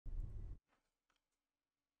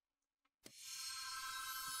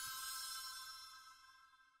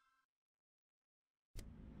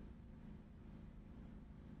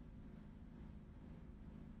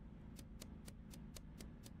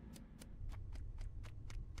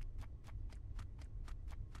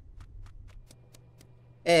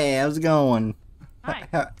Hey, how's it going?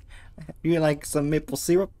 Hi. You like some maple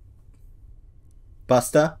syrup?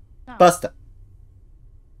 Busta? No. Busta!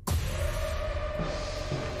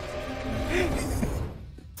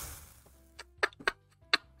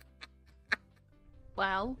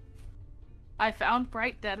 Well, I found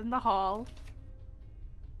Bright dead in the hall.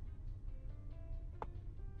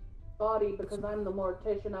 Body because I'm the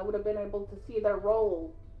mortician. I would have been able to see their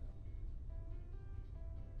role.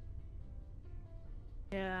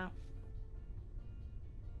 Yeah.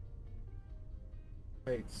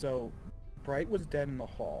 Wait, so Bright was dead in the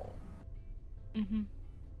hall. Mm-hmm.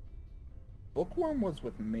 Bookworm was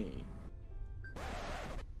with me.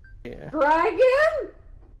 Yeah. Dragon?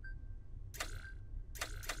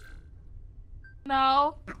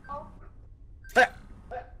 No.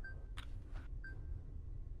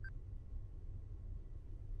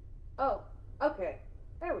 Oh, okay.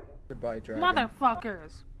 There we go. Goodbye, Dragon.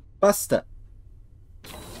 Motherfuckers. Busta!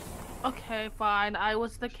 Okay, fine. I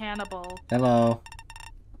was the cannibal. Hello.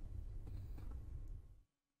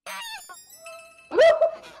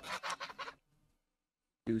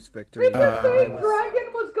 Goose victory. Did you say I was,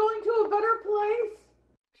 Dragon was going to a better place?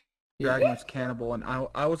 Dragon was cannibal, and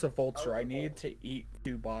I was a vulture. I needed to eat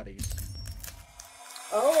 2 bodies.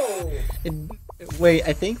 Oh. Wait,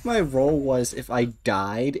 I think my role was if I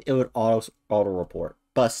died, it would auto-report.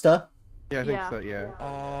 Busta? Yeah, I think Yeah. so, yeah.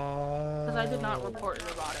 Because I did not report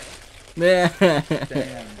your body.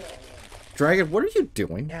 Damn. Dragon, what are you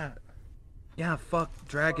doing? Yeah, fuck,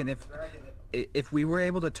 Dragon, if we were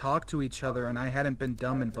able to talk to each other and I hadn't been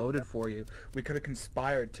dumb and voted for you, we could have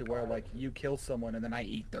conspired to where, like, you kill someone and then I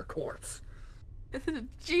eat their corpse.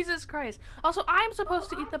 Jesus Christ. Also, I'm supposed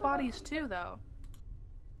to eat the bodies too, though.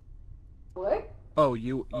 What? Oh,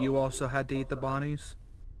 you also had to eat the bodies?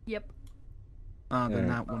 Yep. Then Yeah.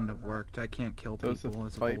 that wouldn't have worked. I can't kill There was people a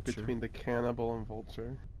as a fight vulture. between the cannibal and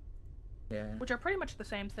vulture. Yeah. Which are pretty much the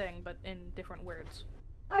same thing, but in different words.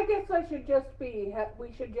 I guess I should just be.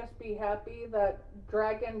 We should just be happy that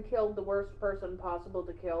Dragon killed the worst person possible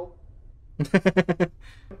to kill.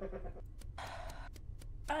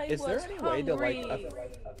 Is there any way to, like,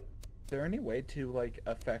 is there any way to, like,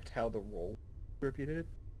 affect how the roll is repeated?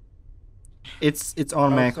 It's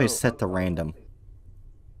automatically Also- set to random.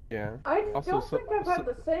 Yeah. I Also, don't so- think I've had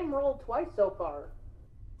the same roll twice so far.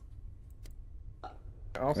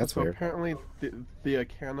 Also, That's so weird. apparently the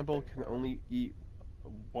cannibal can only eat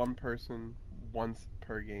one person once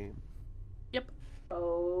per game. Yep.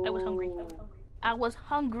 Oh. I was hungry. I was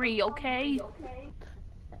hungry, okay?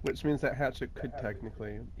 Which means that Hatchet could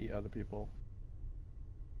technically eat other people.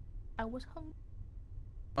 I was hungry.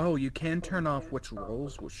 Oh, you can turn off which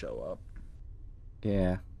rolls will show up.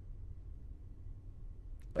 Yeah.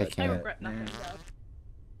 I But- I can't. regret nothing, though.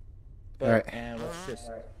 But, Alright. and let's just...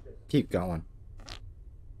 Keep going.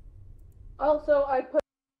 Also, I put.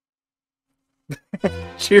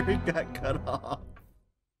 Cheery got cut off.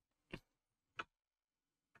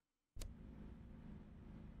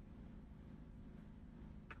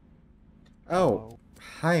 Oh,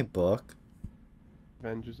 hi, book.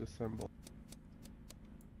 Avengers Assemble.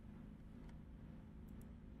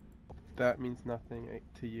 That means nothing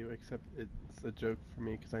to you, except it's a joke for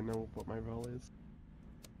me because I know what my role is.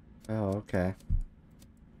 Oh, okay.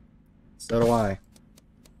 So do I.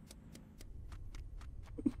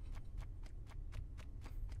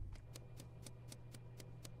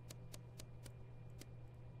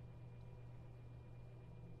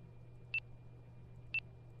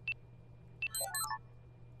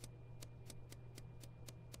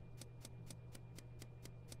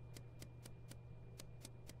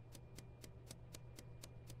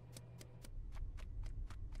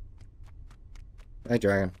 Hi,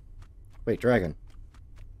 Dragon. Wait, Dragon.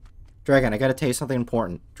 Dragon, I gotta tell you something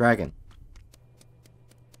important. Dragon.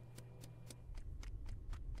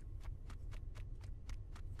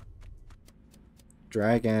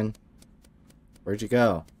 Dragon. Where'd you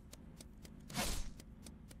go?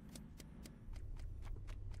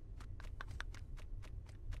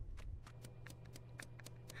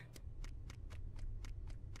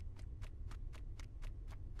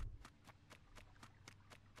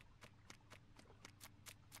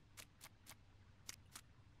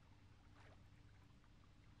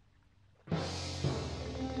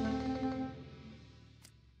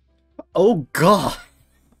 Oh, God!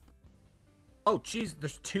 Oh, jeez,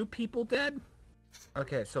 there's 2 people dead?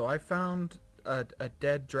 Okay, so I found a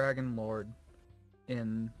dead dragon lord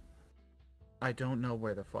in... I don't know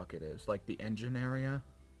where the fuck it is. Like, the engine area?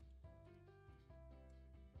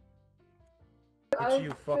 It's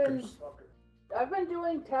you fuckers. I've been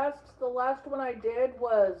doing tasks. The last one I did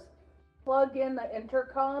was plug in the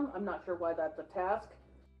intercom. I'm not sure why that's a task.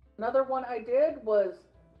 Another one I did was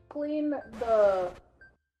clean the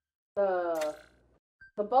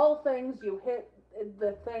ball things you hit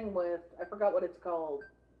the thing with. I forgot what it's called.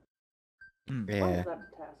 What Yeah. is that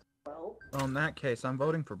task? Well, Well, in that case, I'm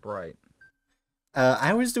voting for Bright.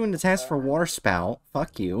 I was doing the task for water spout.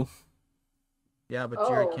 Fuck you. Yeah, but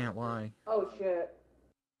Jerry Oh. can't lie. oh shit.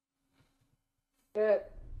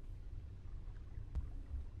 Shit.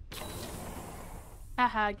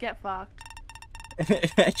 Haha, get fucked.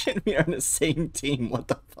 I shouldn't be on the same team. What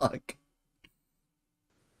the fuck?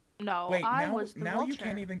 No, Wait, I now, was the now vulture. you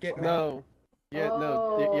can't even get mad. No. Yeah,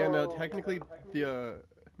 no. Yeah, no. Oh. Technically, the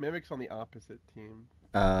Mimic's on the opposite team.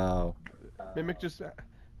 Oh. Mimic just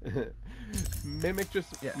Mimic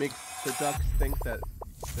just Yeah. makes the ducks think that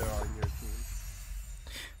they're on your team.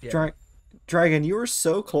 Yeah. Dragon, you were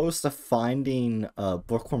so close to finding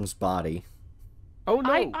Bookworm's body. Oh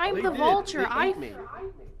no! I'm they the did. vulture. They ate me.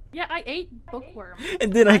 Yeah, I ate Bookworm.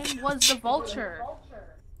 And then I was the you. vulture.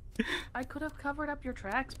 I could have covered up your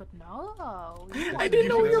tracks, but no. You I wanted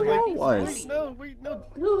didn't to know be your so role easy. was. No, wait, no!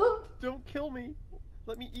 Don't kill me.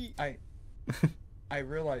 Let me eat. I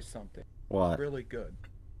realized something What? really good.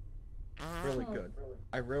 Really good.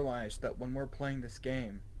 I realized that when we're playing this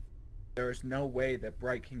game, there is no way that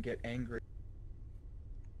Bright can get angry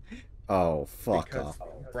Oh, fuck because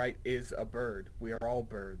off. Bright is a bird. We are all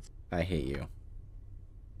birds. I hate you.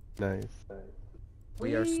 Nice.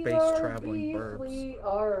 We are space traveling geese, birds. We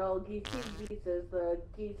are all geese, geese, the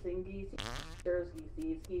geese and geese. There's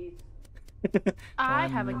geese, geese. I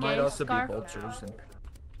have a We gay might also scarf be now. vultures. And...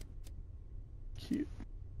 Cute.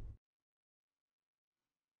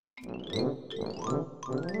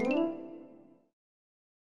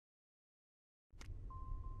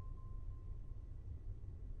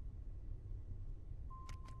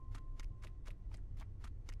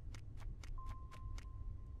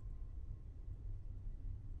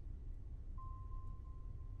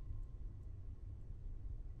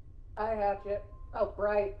 Hi, Hatchet. Oh,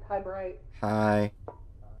 Bright. Hi, Bright. Hi.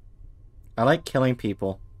 I like killing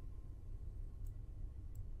people.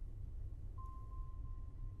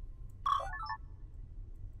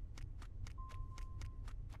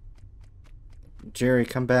 Jerry,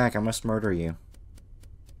 come back. I must murder you.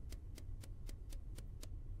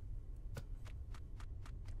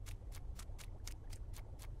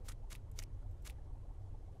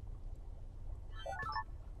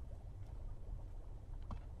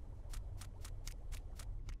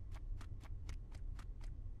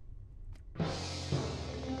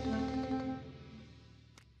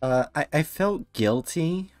 I felt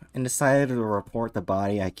guilty and decided to report the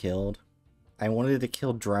body I killed. I wanted to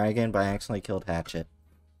kill Dragon, but I accidentally killed Hatchet.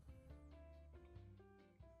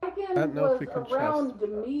 don't Dragon know if was we can around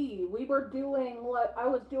me. We were doing what I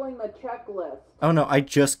was doing the checklist. Oh no, I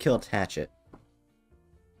just killed Hatchet.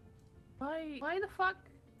 Why the fuck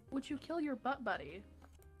would you kill your butt buddy?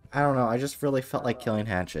 I don't know, I just really felt like killing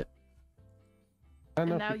Hatchet. I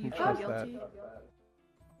don't And know now if we you can feel trust guilty? that.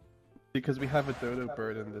 Because we have a dodo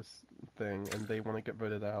bird in this thing, and they want to get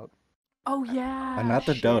voted out. Oh yeah. I'm not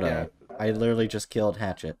the shit. dodo. I literally just killed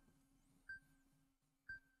Hatchet.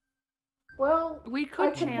 Well, We I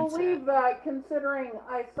could can chance believe it. that considering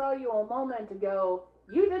I saw you a moment ago.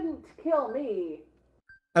 You didn't kill me.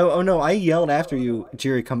 Oh no, I yelled after you,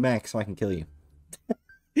 Jerry, come back so I can kill you.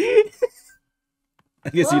 I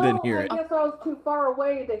guess you didn't hear I it. guess I was too far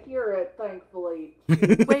away to hear it, thankfully.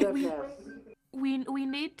 Wait, Goodness. we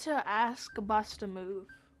need to ask Bus to move.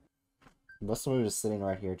 Busta is sitting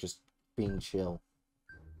right here just being chill.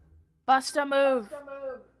 Busta move.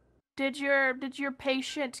 Did your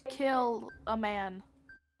patient kill a man?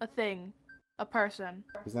 A thing? A person?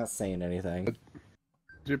 He's not saying anything. Did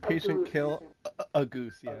your patient kill a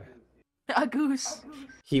goose? Yeah. A goose.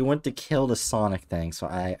 He went to kill the Sonic thing, so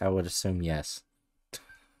I would assume yes.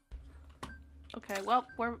 Okay, well,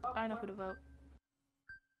 I know who to vote.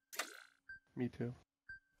 Me too.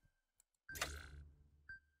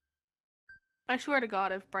 I swear to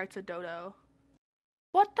God, if Bright's a dodo.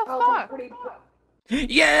 What the I'll be fuck?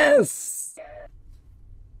 pretty Yes!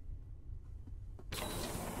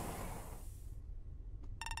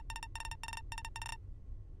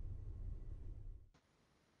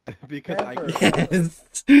 Because I Never. Yes!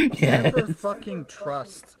 Yes! Never fucking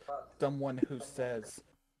trust someone who says,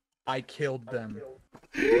 I killed them.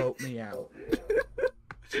 Vote me out.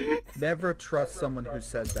 Never trust someone who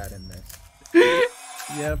says that in this.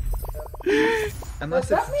 Yep. Unless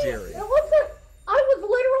Does it's that mean Jerry. it wasn't? I was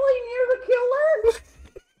literally near the killer.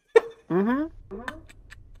 Mm-hmm.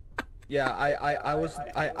 Yeah,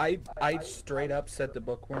 I straight up said to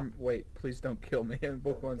Bookworm, "Wait, please don't kill me." And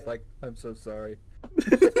Bookworm's like, "I'm so sorry."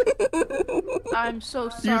 I'm so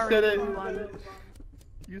You sorry, said it. everyone.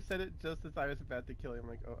 You said it just as I was about to kill you. I'm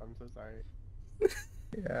like, oh, I'm so sorry.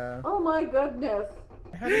 Yeah. Oh my goodness.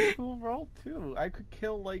 I had a cool role too. I could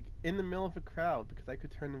kill like in the middle of a crowd because I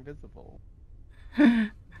could turn invisible.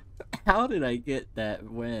 How did I get that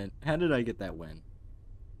win? How did I get that win?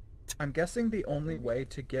 I'm guessing the only way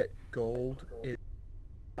to get gold is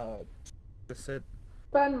just it.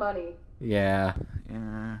 Spend money. Yeah,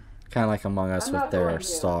 Yeah. kind of like Among Us I'm with not their going to.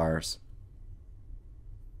 stars.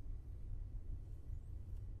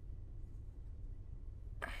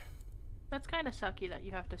 That's kind of sucky that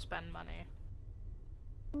you have to spend money.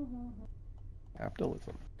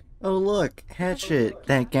 Capitalism. Oh look, Hatchet,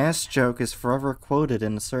 that gas joke is forever quoted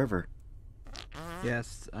in the server.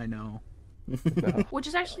 Yes, I know. No. Which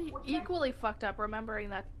is actually equally fucked up, remembering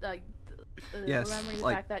that, Yes, remembering the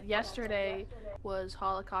like- fact that yesterday was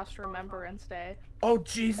Holocaust Remembrance Day. Oh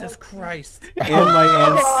Jesus Christ! And my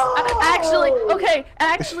ans-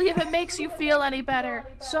 Actually, if it makes you feel any better,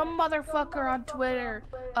 some motherfucker on Twitter,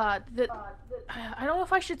 that I don't know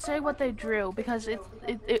if I should say what they drew because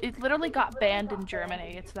it literally got banned in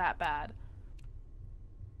Germany. It's that bad.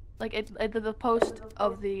 Like the post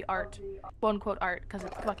of the art, quote unquote art, because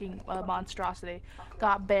it's fucking a monstrosity,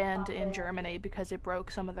 got banned in Germany because it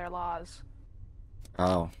broke some of their laws.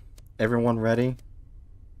 Oh, everyone ready?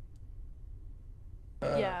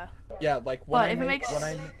 Yeah. Yeah, like Well, if it makes-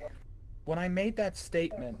 when I made that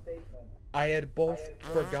statement, I had both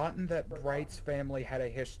forgotten that Bright's family had a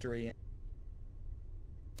history,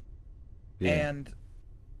 and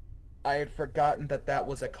I had forgotten that that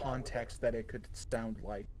was a context that it could sound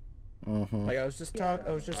like. Mm-hmm. Like I was just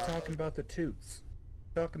talking about the toots,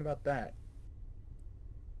 talking about that.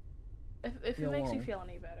 If it Feel makes you alone. feel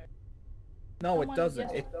any better. No, it Someone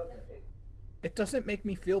doesn't. yes- It doesn't make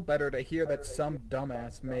me feel better to hear that some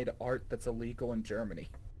dumbass made art that's illegal in Germany.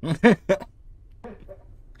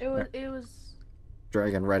 It was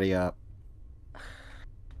Dragon, ready up.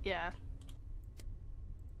 yeah.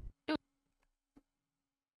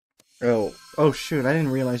 Oh shoot, I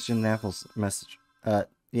didn't realize Jen Apple's message.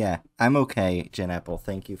 Yeah, I'm okay, Jen Apple.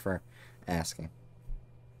 Thank you for asking.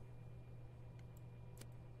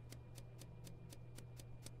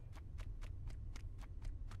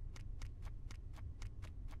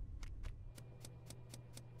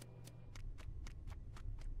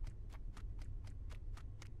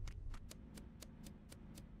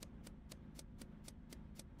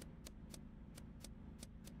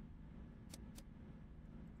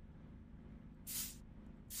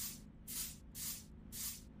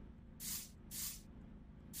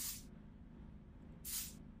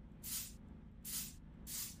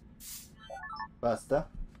 Basta.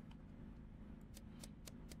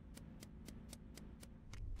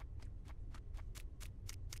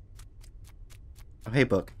 Oh, hey,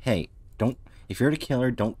 Book. Hey, don't. If you're the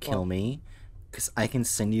killer, don't kill me, because I can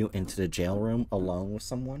send you into the jail room alone with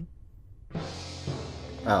someone.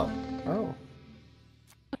 Oh. Oh.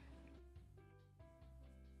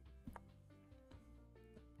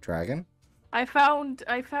 Dragon? I found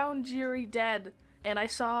Jiri dead, and I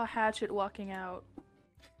saw Hatchet walking out.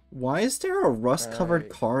 Why is there a rust-covered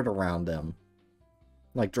Right. card around him?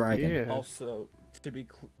 Like Dragon. Yeah. Also,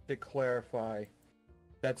 to clarify,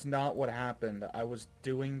 that's not what happened. I was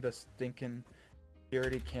doing the stinking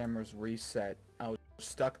security cameras reset. I was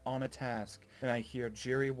stuck on a task, and I hear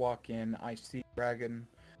Jiri walk in. I see Dragon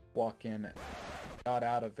walk in. Got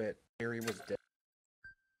out of it. Jiri was dead.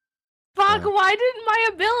 Fuck, Yeah. why didn't my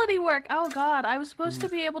ability work? Oh god, I was supposed to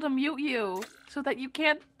be able to mute you so that you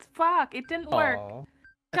can't. Fuck, it didn't work. Aw.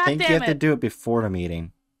 I God think you damn have to it. do it before the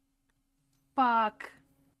meeting. Fuck.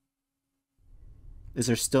 Is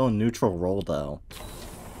there still a neutral role, though?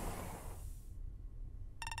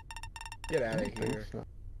 Get out I of don't think here. so.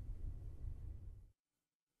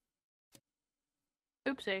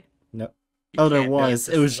 Oopsie. No. You Oh, there can't was.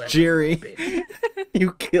 beat It was the Jiri. celebrity,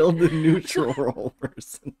 You killed the neutral role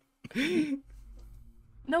person.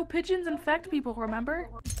 No, pigeons infect people, remember?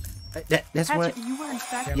 That's Hatchet, what. you were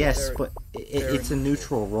infected. Yeah, Yes, they're- but they're it's a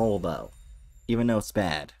neutral role, though. Even though it's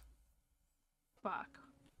bad. Fuck.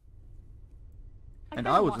 And kinda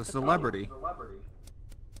I was want a to celebrity.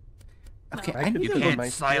 Okay, I I could need give You them can't my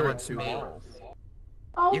silence two me. roles.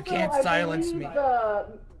 Also, You can't I silence believe me.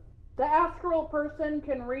 The astral person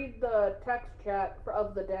can read the text chat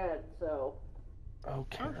of the dead, so.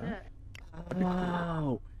 Okay. Oh shit.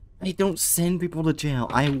 Oh, I don't send people to jail.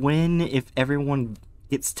 I win if everyone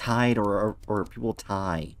gets tied or people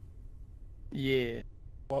tie. Yeah.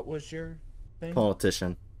 What was your thing?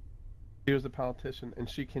 Politician. She was a politician, and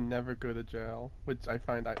she can never go to jail, which I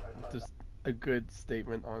find just a good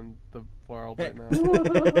statement on the world right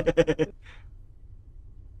now.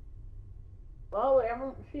 Well, we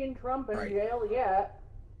haven't seen Trump in jail yet.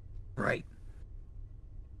 Right.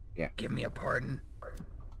 Yeah. Give me a pardon.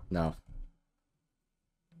 No.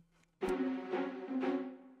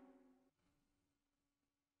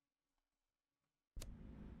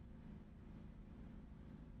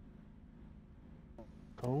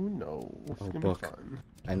 Oh no, it's Oh, gonna book. be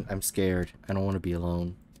fun. I'm scared. I don't want to be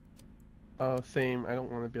alone. Oh, same. I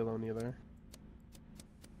don't want to be alone either.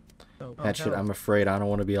 Hatchet, hell. I'm afraid I don't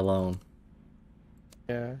want to be alone.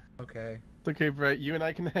 Yeah. Okay. It's okay, Brett. You and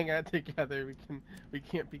I can hang out together. We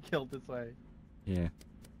can't be killed this way. Yeah.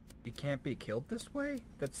 You can't be killed this way?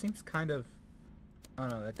 That seems kind of... I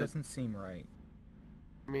don't know, that doesn't seem right.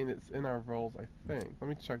 I mean, it's in our roles, I think. Let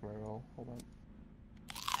me check my role. Hold on.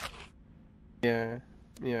 Yeah.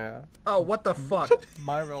 Yeah. Oh, what the fuck?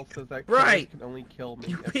 My role says that Right. killers can only kill me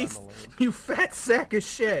You if piece... I'm alone. You fat sack of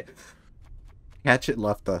shit! Hatchet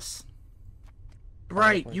left us.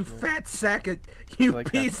 Right, Oh, you yeah. fat sack of... You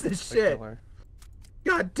Like piece that's of the shit! killer.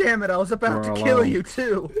 God damn it, I was about We're to kill alone. you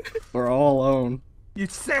too! We're all alone. You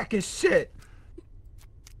sack of shit!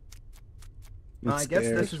 I'm I guess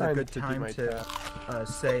scared. this is a Trying good to do time my to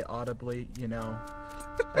say audibly, you know.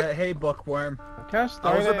 Hey, Bookworm. Gosh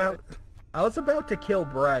I darn it. I was about to kill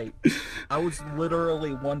Bright. I was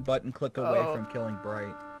literally one button click away Oh. from killing Bright.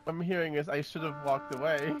 What I'm hearing is I should have walked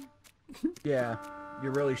away, Yeah, you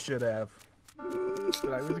really should have.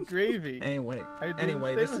 but I was gravy. Anyway, I didn't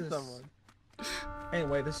anyway, stay this with is someone.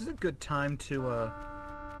 anyway, this is a good time to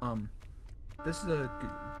this is a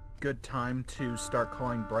good time to start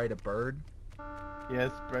calling Bright a bird.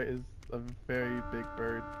 Yes, Brett is a very big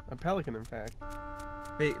bird. A pelican, in fact.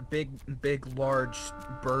 Big, large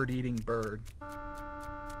bird-eating bird.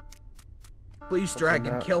 Please,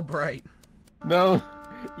 Dragon, no. kill Bright. No!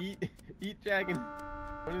 Eat dragon.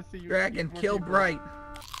 I want to see you Dragon, eat more kill people. Bright.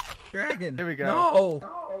 Dragon. There we go.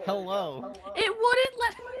 No. Hello.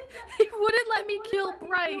 It wouldn't let me kill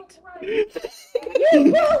Bright. You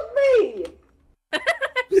killed me!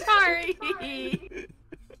 Sorry.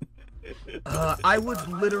 I was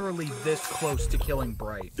literally this close to killing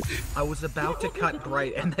Bright. I was about to cut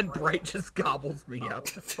Bright, and then Bright just gobbles me up.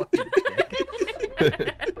 Fucking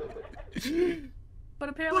dick. But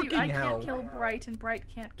apparently I Fucking hell. can't kill Bright, and Bright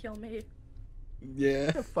can't kill me.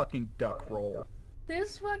 Yeah. A fucking duck roll.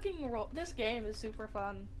 This game is super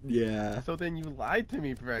fun. Yeah. So then you lied to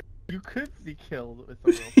me, Brett. You could be killed with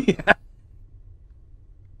someone else. Yeah.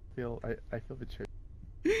 I feel betrayed.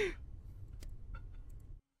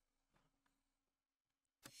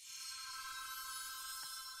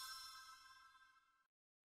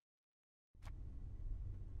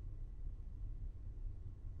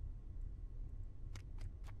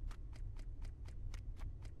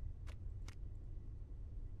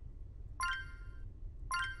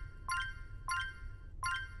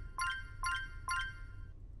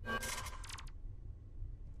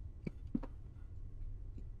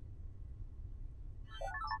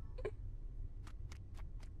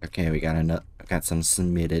 Okay, we got some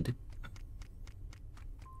submitted.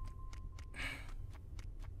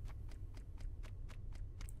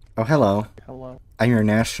 Oh, hello. Hello. I'm your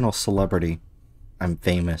national celebrity. I'm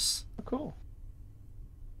famous. Oh, cool.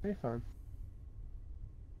 Very fun.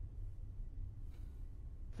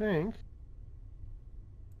 Think.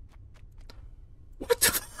 What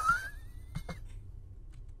the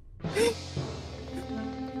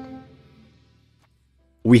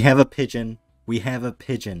We have a pigeon. We have a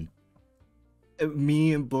pigeon.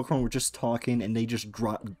 Me and Bookworm were just talking and they just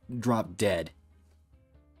dropped dead.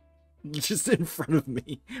 Just in front of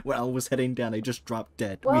me. When I was heading down, they just dropped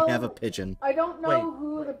dead. Well, we have a pigeon. I don't know Wait.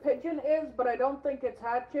 who the pigeon is, but I don't think it's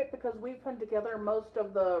Hatchet because we've been together most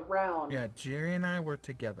of the round. Yeah, Jerry and I were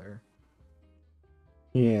together.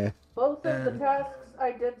 Yeah. Both of the And- tasks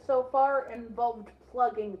I did so far involved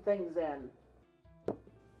plugging things in.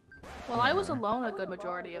 Well, I was alone a good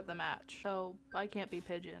majority of the match, so I can't be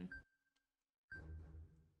Pigeon.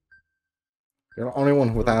 You're the only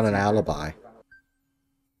one without an alibi.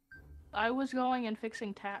 I was going and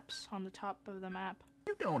fixing taps on the top of the map.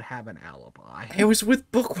 You don't have an alibi. I was with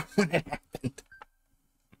Bookworm when it happened.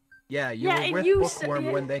 Yeah, you Yeah, were and with you Bookworm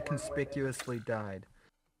said- when they conspicuously died.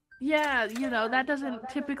 Yeah, that doesn't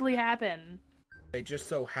typically happen. They just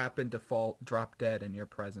so happened to drop dead in your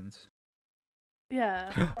presence.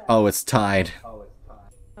 Yeah. Oh, it's tied.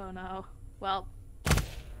 Oh no. Well.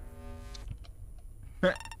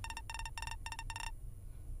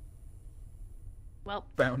 Well,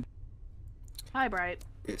 Found. hi, Bright.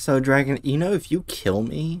 So, Dragon, if you kill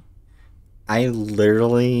me, I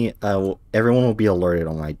literally, everyone will be alerted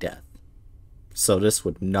on my death. So this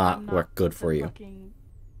would not work good for you.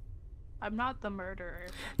 I'm not the murderer.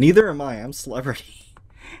 Neither am I. I'm celebrity.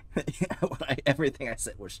 Everything I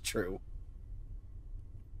said was true.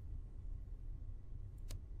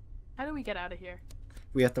 How do we get out of here?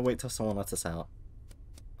 We have to wait till someone lets us out.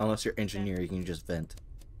 Unless you're engineer, you can just vent.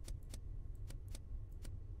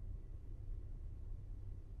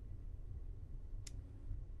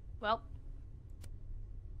 Well.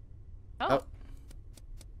 Oh.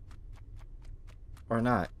 Or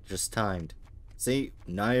not. Just timed. See?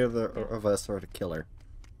 Neither of us are the killer.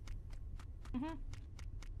 Mm-hmm.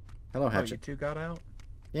 Hello, Oh, Hatchet. you two got out?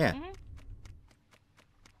 Yeah. Mm-hmm.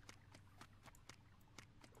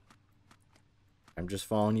 I'm just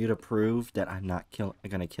following you to prove that I'm not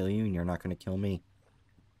gonna kill you and you're not gonna kill me.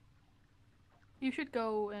 You should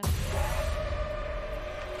go and...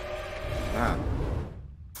 Ah.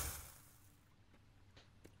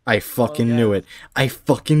 I fucking knew it. I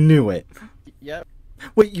fucking knew it. Yep.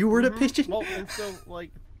 Wait, you were the pigeon? Well, and so,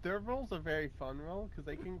 like, their roles are very fun role, because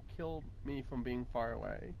they can kill me from being far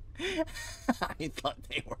away. I thought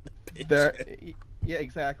they were the pigeon. They're... Yeah,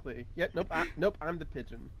 exactly. Yeah, nope, I'm the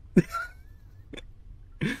pigeon.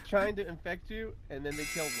 Trying to infect you, and then they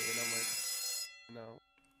killed me, and I'm like, no.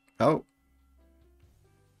 Oh.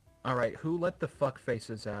 Alright, who let the fuck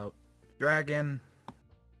faces out? Dragon.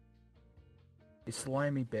 You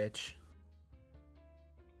slimy bitch.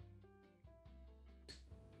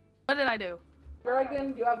 What did I do?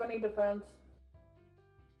 Dragon, do you have any defense?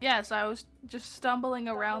 Yes, I was just stumbling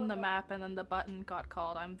around the map and then the button got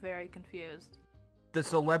called. I'm very confused. The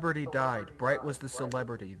celebrity died. Bright was the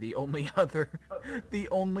celebrity. The only other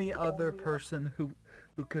person who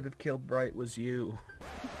could have killed Bright was you.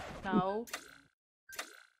 No.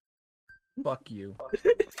 Fuck you.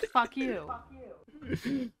 Fuck you.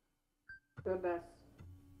 Goodness.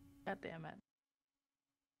 God damn it.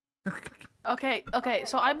 Okay,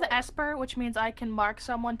 so I'm the Esper, which means I can mark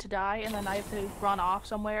someone to die, and then I have to run off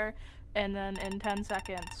somewhere, and then in 10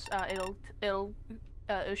 seconds, it'll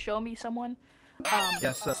show me someone.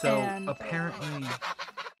 Yes, so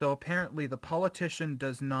apparently the politician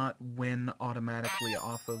does not win automatically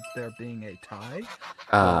off of there being a tie.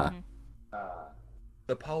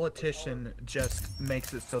 The politician just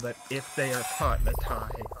makes it so that if they are caught in a tie,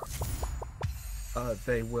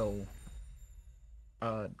 they will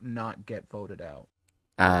not get voted out.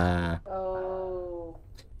 Oh.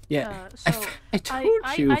 Yeah. So I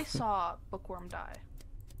told you. I saw Bookworm die.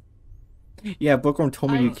 Yeah, Bookworm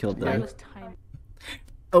told me you killed I them. was tiny.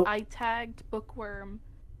 Oh. I tagged Bookworm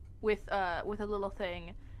with a little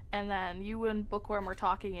thing, and then you and Bookworm were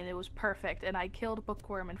talking, and it was perfect. And I killed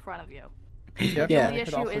Bookworm in front of you. Yeah. The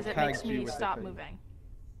issue is it makes me stop moving.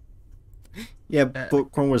 Yeah,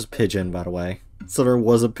 Bookworm was pigeon, by the way. So there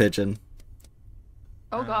was a pigeon.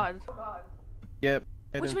 Oh god. Yep.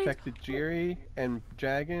 It Which infected Jiri and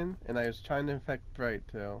Dragon, and I was trying to infect Bright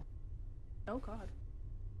too. Oh god.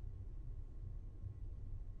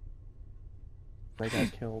 I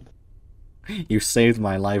got killed. You saved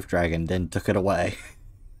my life, Dragon, then took it away.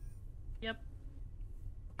 Yep.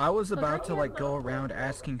 I was about to like go around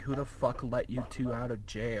asking who the fuck let you two out of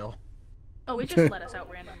jail. Oh, it just let us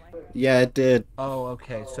out randomly. Yeah, it did. Oh,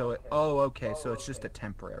 okay. So it's just a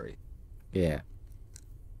temporary. Yeah.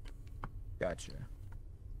 Gotcha.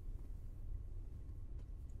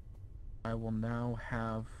 I will now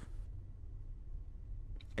have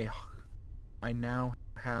a. I now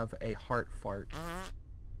have a heart fart.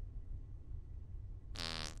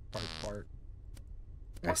 Heart fart.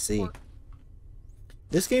 I see.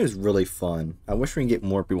 This game is really fun. I wish we can get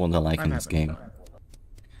more people to liking this game.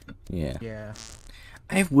 Yeah. Yeah.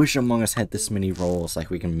 I wish Among Us had this many roles like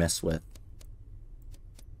we can mess with.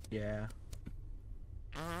 Yeah.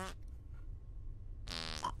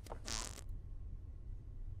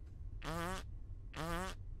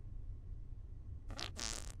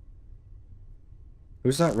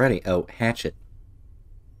 Who's not ready? Oh, Hatchet.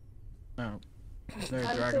 Oh. I'm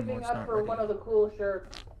saving up for one of the cool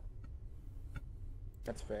shirts.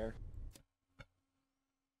 That's fair.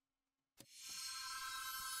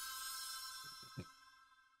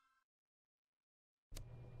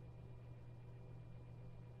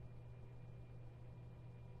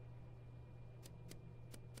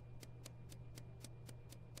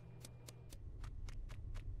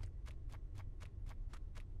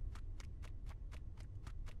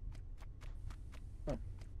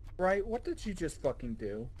 Right, what did you just fucking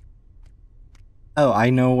do? Oh,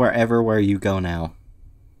 I know where you go now.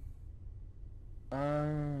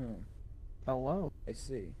 Oh. Hello. I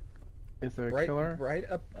see. Is there a killer?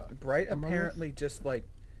 Bright apparently just like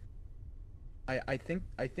I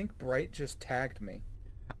think Bright just tagged me.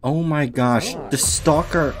 Oh my gosh, Why? the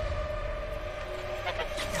stalker.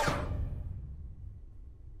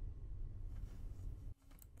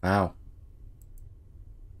 Wow.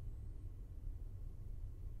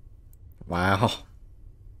 Wow.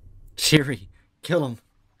 Jerry, kill him.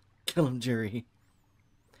 Kill him, Jerry.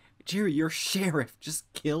 Jerry, you're sheriff. Just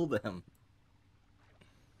kill them.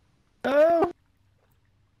 Oh!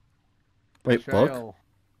 Wait, Book?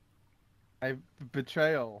 Betrayal.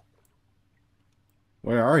 Betrayal.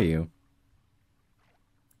 Where are you?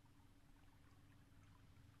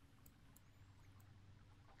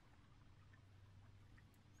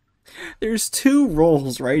 There's 2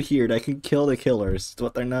 roles right here that can kill the killers,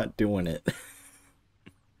 but they're not doing it.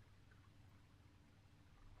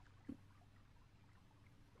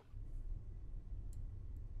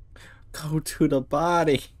 Go to the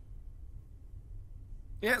body.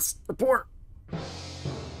 Yes, report.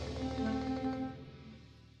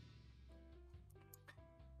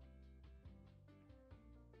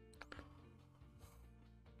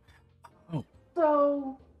 Oh.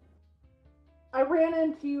 So, I ran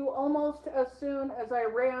into you almost as soon as I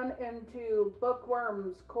ran into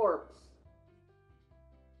Bookworm's corpse.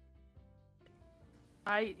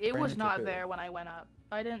 It Ran was into not who? there when I went up.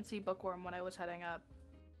 I didn't see Bookworm when I was heading up.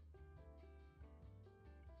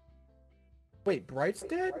 Wait, Bright's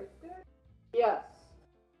dead? Yes.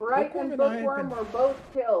 Bright Bookworm and and I have Bookworm been- were both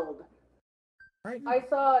killed. Right. I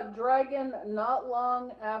saw a dragon not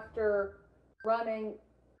long after running,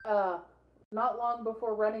 not long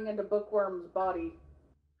before running into Bookworm's body.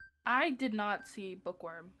 I did not see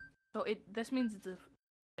Bookworm, so this means it's a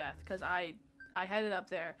death because I headed up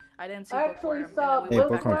there. I didn't see I actually Bookworm. saw and then we Hey,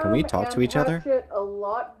 went back Bookworm, down. can we talk to each other? Hatchet a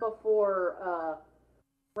lot before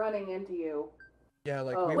running into you. Yeah,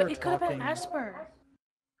 like Oh. we Wait, were it could have been talking. Esper.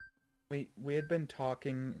 We had been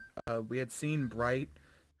talking. We had seen Bright.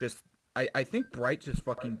 Just I think Bright just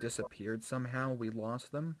fucking disappeared somehow. We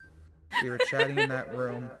lost them. We were chatting in that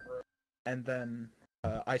room, and then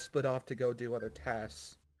I split off to go do other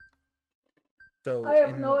tasks. So I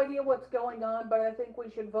have no idea what's going on, but I think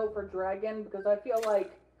we should vote for Dragon because I feel like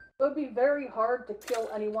it would be very hard to kill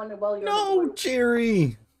anyone while you're in the No, group.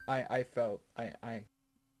 Jerry. I felt I.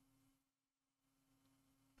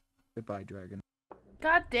 Goodbye, Dragon.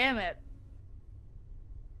 God damn it.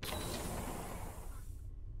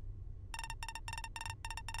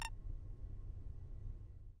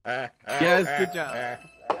 Yes, good job.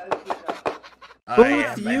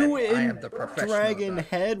 Both you I and am the professional Dragon guy.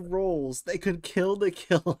 had roles. They could kill the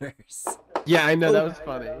killers. Yeah, I know, that was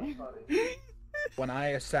funny. When I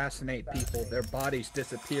assassinate people, their bodies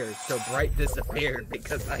disappear. So Bright disappeared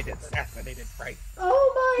because I assassinated Bright.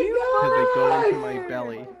 Oh Because they my go god! into my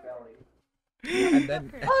belly. And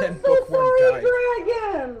then I'm so Bookworm sorry, died.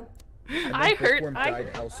 Dragon! And I then heard- Bookworm died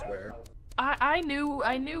elsewhere. I knew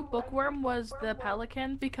Bookworm was the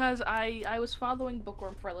pelican because I was following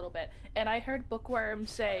Bookworm for a little bit, and I heard Bookworm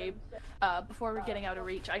say, before we're getting out of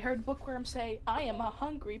reach, I heard Bookworm say, "I am a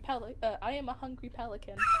hungry pelican."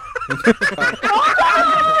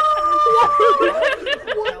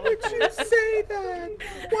 Why would you say that?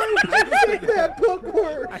 Why would you say that,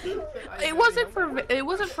 Bookworm? It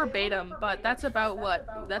wasn't verbatim, but that's about what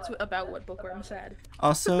Bookworm said.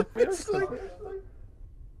 Also, It's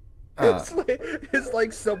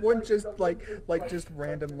like someone just just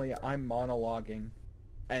randomly I'm monologuing,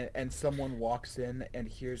 and someone walks in and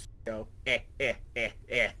hears you go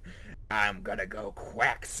I'm gonna go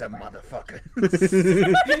quack some motherfuckers.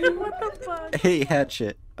 What the fuck? hey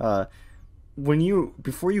Hatchet,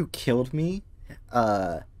 before you killed me,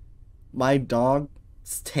 my dog's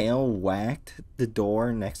tail whacked the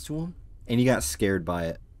door next to him, and he got scared by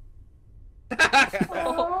it.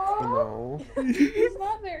 No. He's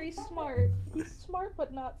not very smart. He's smart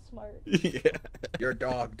but not smart. Yeah. Your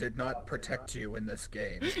dog did not protect you in this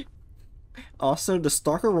game. Also, the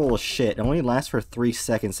stalker roll is shit. It only lasts for 3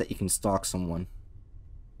 seconds that you can stalk someone.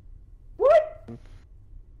 What?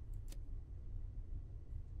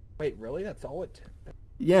 Wait, really? That's all it.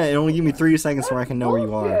 Yeah, it only give me 3 seconds where I can know where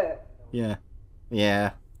you are. Bullshit. Yeah.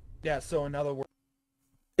 Yeah. Yeah. So in other words.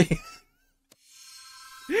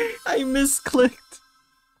 I misclicked.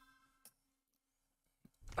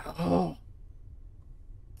 Oh.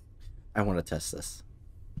 I want to test this.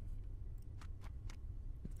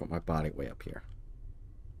 Put my body way up here.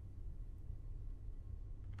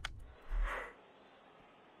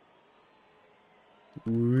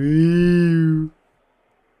 Wee.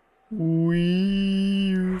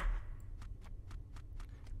 Wee.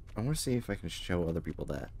 I want to see if I can show other people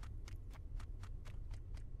that.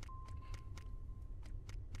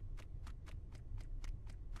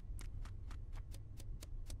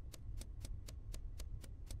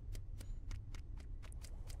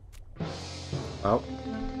 Oh.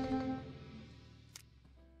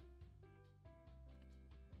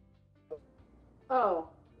 Oh.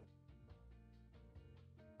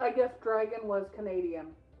 I guess Dragon was Canadian.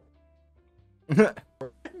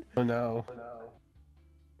 Oh no.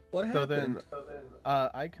 What So happened? then,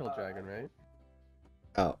 I killed Dragon, right?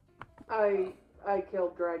 Oh. I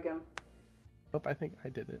killed Dragon. Nope, I think I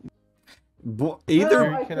did it. Either.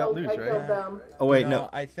 No, You cannot lose, I right? killed them. Oh wait, You no. know,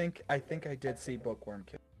 I think I did see Bookworm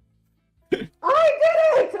kill. I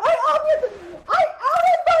did it! I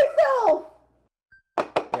outed myself!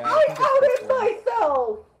 Yeah, I think it's outed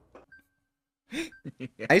myself!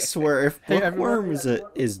 Bookworm. I swear, if Hey, Bookworm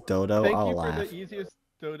everyone. is Dodo, Thank I'll you for laugh. the easiest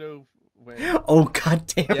dodo way. Oh god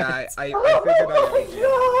damn it! Yeah, I Oh figured I owed you.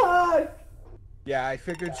 my god! Yeah, I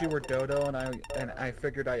figured you were Dodo, and I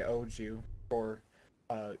figured I owed you for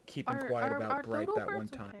keeping quiet about Bright dodo that one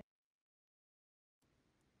birds time. okay?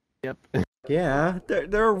 Yep. Yeah,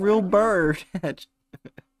 they're a real bird.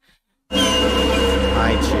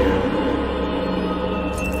 Hi, Chew.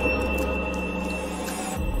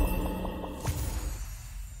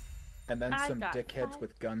 And then I some got dickheads 5.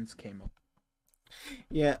 with guns came up.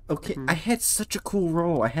 Yeah, okay. Mhm. I had such a cool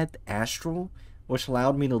role. I had the Astral, which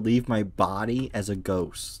allowed me to leave my body as a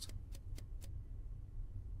ghost.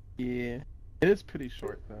 Yeah. It is pretty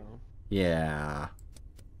short though. Yeah.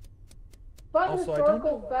 Fun Also, I don't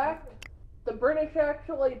historical know- fact, the British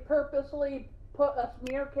actually purposely put a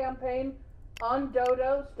smear campaign on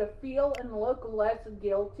dodos to feel and look less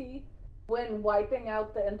guilty when wiping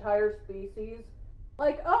out the entire species.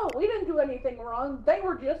 Like, oh, we didn't do anything wrong. They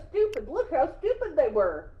were just stupid. Look how stupid they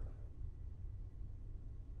were.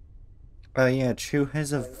 Yeah, Chew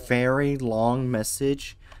has a very long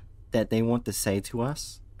message that they want to say to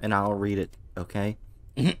us, and I'll read it, okay?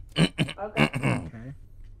 Okay. Okay.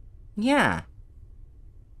 Yeah,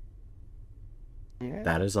 Yeah.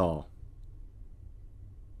 that is all.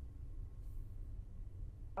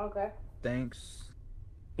 Okay. Thanks.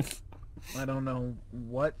 I don't know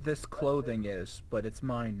what this clothing is, but it's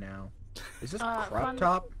mine now. Is this crop fun-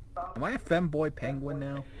 top? Am I a femboy penguin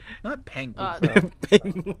now? Not penguin.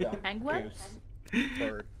 Penguin. Yeah, Penguin? goose.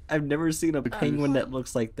 Bird. I've never seen a penguin goose. that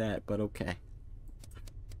looks like that, but okay.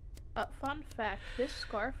 Fun fact, this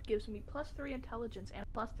scarf gives me +3 intelligence and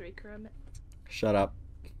 +3 charisma. Shut up.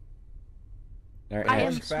 Alright, I yeah.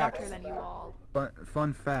 am Fun smarter fact. than you all.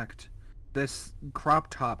 Fun fact. This crop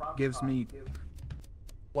top gives me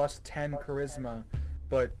 +10 charisma,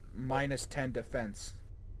 but -10 defense.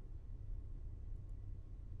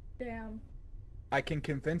 Damn. I can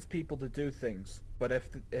convince people to do things, but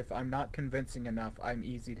if I'm not convincing enough, I'm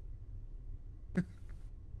easy to...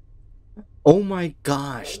 Oh my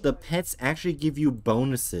gosh, the pets actually give you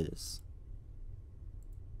bonuses.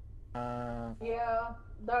 Yeah,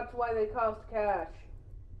 that's why they cost cash.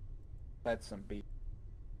 That's some beat.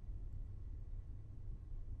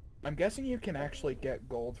 I'm guessing you can actually get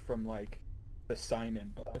gold from, like, the sign-in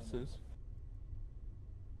bonuses.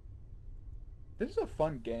 This is a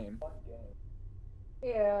fun game.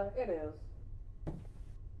 Yeah, it is.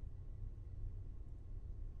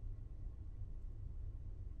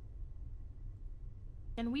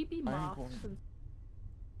 Can we be I'm moths going- and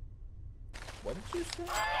What did you say?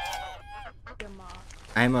 be a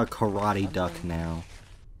moth? I'm a karate duck now.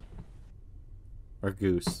 Or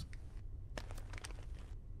goose.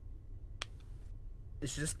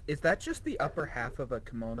 Is that just the upper half of a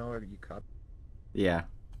kimono or yukabi? Yeah.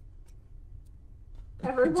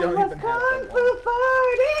 Everyone Don't was even have kung the fu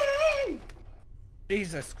fighting!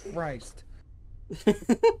 Jesus Christ!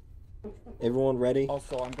 Everyone ready?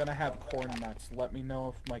 Also, I'm gonna have corn nuts. Let me know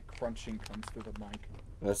if my crunching comes through the mic.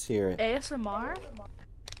 Let's hear it. ASMR?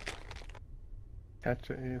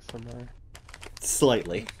 Hatchet ASMR.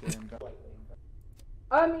 Slightly.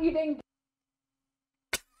 I'm eating.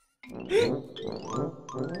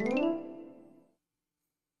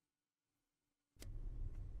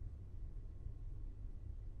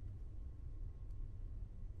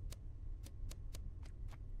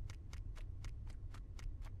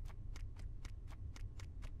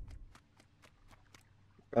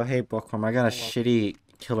 Oh hey Bookworm, I got a shitty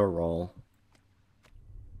killer roll.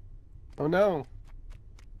 Oh no!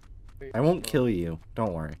 Wait, I won't hold on. kill you.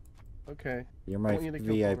 Don't worry. Okay. You're my want you to kill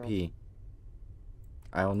VIP.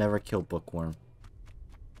 I will never kill Bookworm.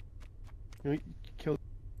 You kill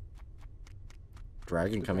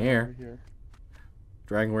Dragon, the come guy here. over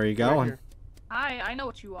Dragon, where are you Right going? here. Hi, I know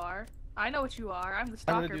what you are. I know what you are. I'm the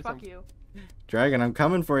I'm gonna stalker. do Fuck something. you. Dragon, I'm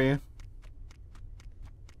coming for you.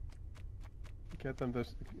 Get them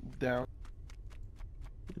this down.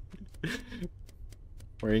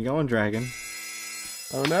 Where are you going, Dragon?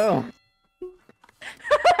 Oh no!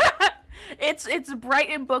 It's Bright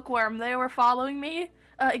and Bookworm. They were following me.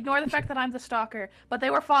 Ignore the fact that I'm the stalker, but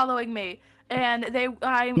they were following me, and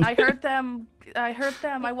I heard them. I heard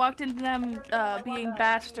them. I walked into them being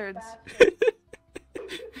bastards.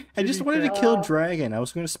 I just wanted to kill Dragon. I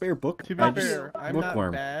was going to spare Book. To be fair, I'm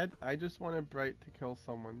Bookworm. not bad. I just wanted Bright to kill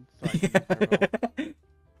someone so I can use my roll.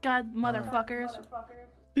 God, motherfuckers.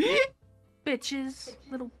 Bitches.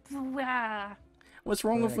 Little. Ah. What's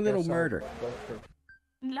wrong with a little murder?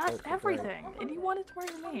 That's everything. And you wanted to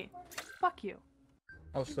murder me. Fuck you.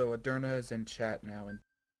 Also, Aderna is in chat now, and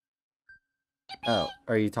Oh,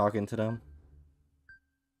 are you talking to them?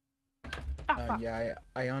 Ah, fuck. yeah,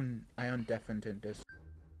 I undeafened in this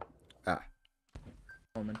Ah.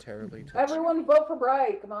 momentarily. Everyone vote for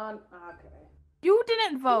Bright. Come on. Okay. You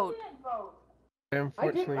didn't vote.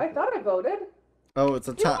 Unfortunately, I thought I voted. Oh, it's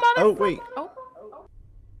a You top. Oh, wait. Oh.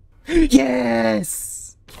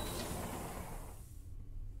 Yes!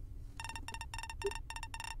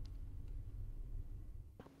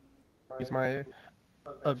 he's my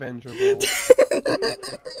Avenger roll.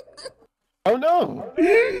 Oh no!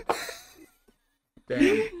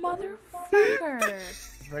 Damn.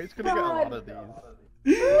 Motherfucker. Bright's gonna get a lot of these.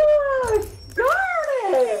 Oh,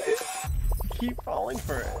 darn it! Keep falling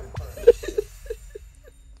for it.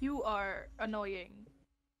 You are annoying.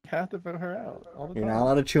 You have to vote her out all the You're time. not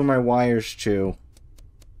allowed to chew my wires, Chew.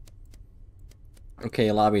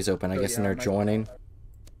 Okay, lobby's open. I So, guess yeah, they're my- joining.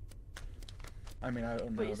 I mean, I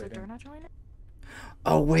don't know. Wait, is They it didn't. Derna joining?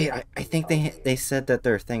 Oh, wait. I think they said that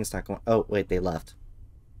their thing's not going... Oh, wait. They left.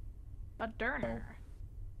 A Derna.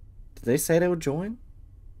 Did they say they would join?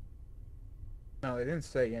 No, they didn't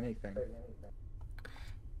say anything.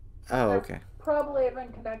 Oh, okay. Probably having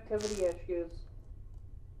connectivity issues.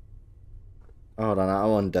 Hold on. I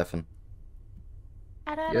want deafen.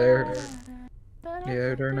 Yeah,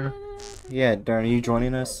 Derna. Yeah, Darren, are you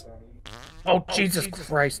joining us? Oh, Jesus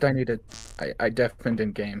Christ! I deafened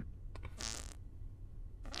in game.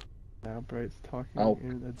 Now Bright's talking Oh.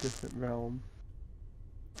 in a different realm.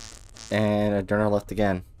 And Adurna left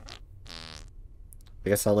again. I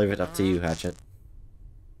guess I'll leave it up to you, Hatchet.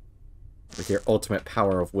 With your ultimate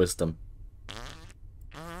power of wisdom.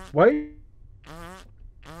 What?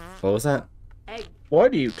 What was that? Hey.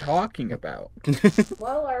 What are you talking about?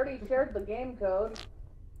 Well, I already shared the game code.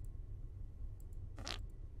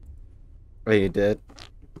 Oh, you did?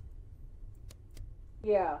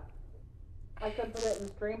 Yeah. I could put it in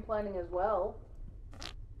stream planning as well.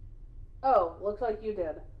 Oh, looks like you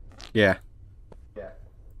did. Yeah.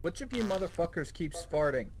 Which of you motherfuckers keeps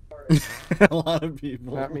farting? A lot of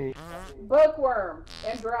people. Not me. Bookworm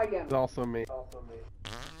and Dragon. It's also me.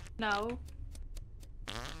 No.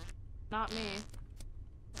 Not me.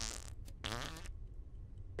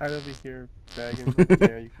 I'd over here begging.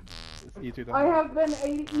 Yeah, it's easier to I have been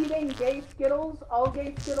eating gay Skittles. All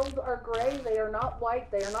gay Skittles are gray. They are not white.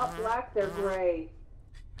 They are not black. They're gray.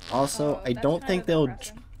 Also, Oh, I that's don't kind think of they'll...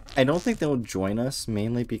 depressing. I don't think they'll join us,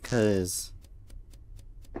 mainly because...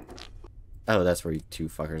 Oh, that's where you two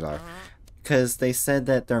fuckers are. Because they said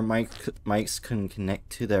that their mics couldn't connect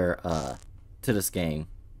to their, to this game.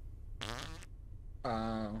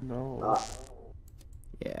 No.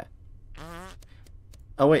 Yeah.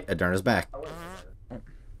 Oh wait, Adurna's back.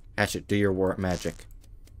 Hatchet, do your war magic.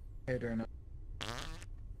 Hey, Derna.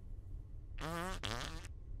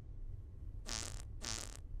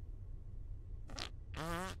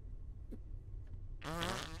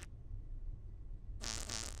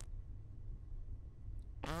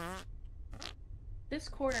 This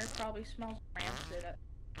corner probably smells rancid.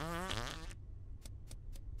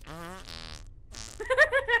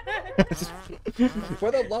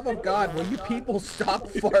 For the love of God, will you people stop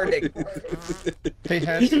farting? Hey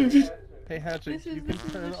Hatchet. Hey Hatchet, This is- you can this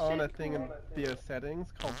is turn a on a shit thing in hole. the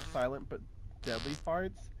settings called silent but deadly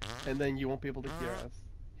farts, and then you won't be able to hear us.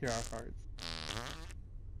 Hear our farts.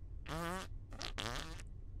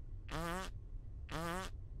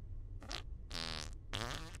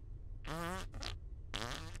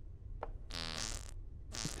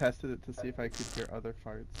 Just tested it to see if I could hear other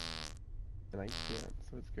farts. And I can't,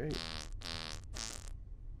 so it's great.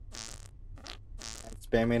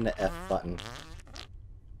 Spamming the F button.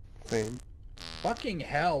 Same. Fucking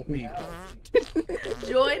hell, people.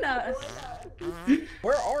 Join us.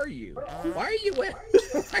 Where are you? Why are you why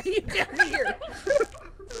are you down here?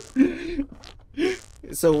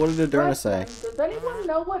 So what did Adurna say? Does anyone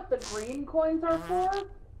know what the green coins are for?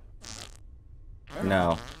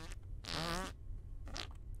 No.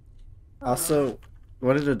 Also,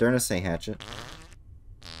 what did Adurna say, Hatchet?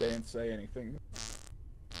 They didn't say anything.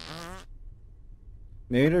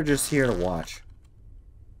 Maybe they're just here to watch.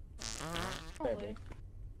 Probably.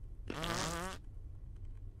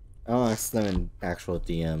 I'll ask them in actual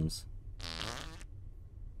DMs.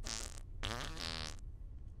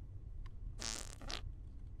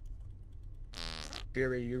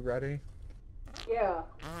 Jerry, you ready? Yeah.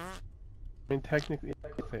 I mean, technically, I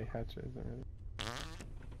could say Hatchet isn't really.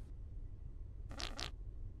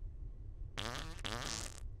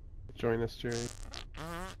 Join us, Jerry.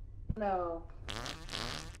 No.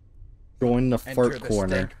 Join the Enter fart the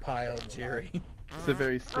corner. stink pile, Jerry. It's a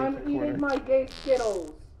very I'm stinky corner. eating my gay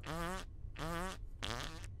Skittles.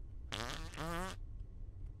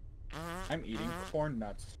 I'm eating corn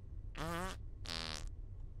nuts.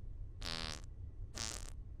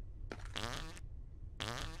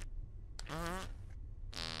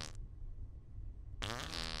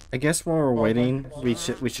 I guess while we're waiting, we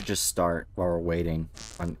should just start while we're waiting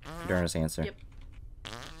on Darna's answer. Yep.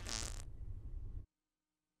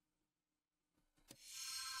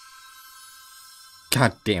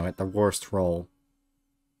 God damn it, the worst roll.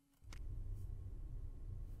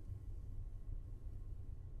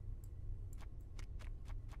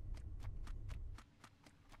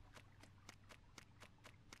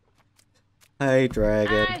 Hey,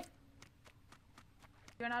 Dragon. Hey!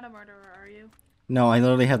 You're not a murderer, are you? No, I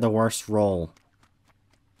literally have the worst roll.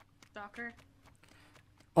 Stalker?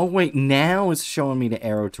 Oh wait, now it's showing me the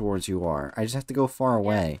arrow towards you are. I just have to go far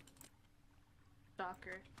away.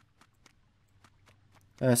 Stalker.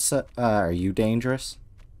 Are you dangerous?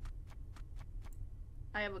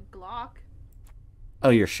 I have a Glock. Oh,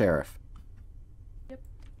 you're sheriff. Yep.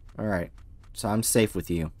 Alright, so I'm safe with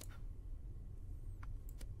you.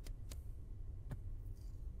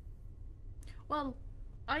 Well,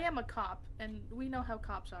 I am a cop, and we know how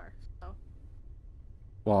cops are, so.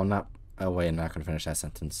 Well, not... Oh wait, I'm not gonna finish that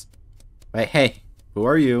sentence. Wait, hey! Who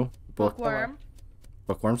are you? Bookworm.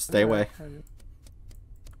 Bookworm, stay away.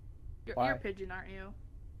 You're Why? a pigeon, aren't you?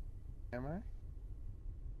 Am I?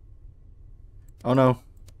 Oh no.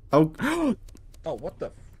 Oh... Oh, what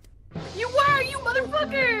the? You were, you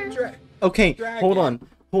motherfucker! Okay, Dragon.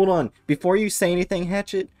 hold on. Before you say anything,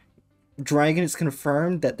 Hatchet, Dragon has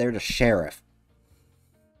confirmed that they're the sheriff.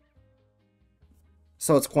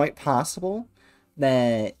 So it's quite possible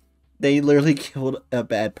that they literally killed a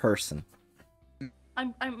bad person.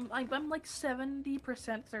 I'm like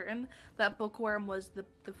 70% certain that Bookworm was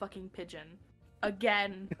the fucking pigeon.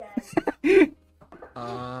 Again.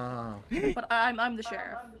 Oh. But I'm the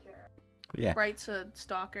sheriff. Yeah. Right, so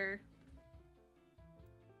Stalker.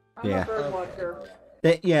 I'm Yeah. a bird watcher.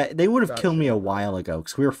 They would have killed Gotcha. me a while ago,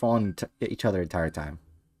 because we were following each other the entire time.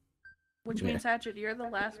 Which Yeah. means, Hatchet, you're the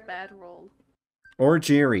last bad roll. Or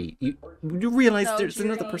Jerry. You realize No, there's Jerry,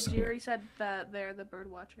 another person here. Jerry said that they're the bird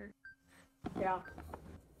watcher. Yeah.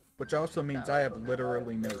 Which also means I have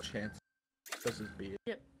literally no chance. This is B.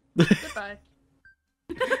 Goodbye.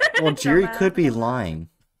 Well, Jerry Dumbass. could be lying.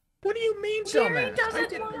 What do you mean, Jerry dumbass? I doesn't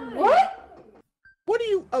didn't- lie. What? What do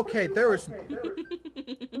you? Okay, there is.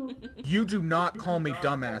 You do not call me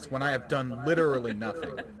dumbass when I have done literally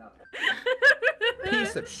nothing.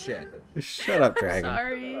 Piece of shit. Shut up, Dragon.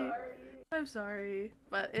 Sorry. I'm sorry.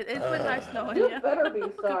 But it's been nice knowing You you. better be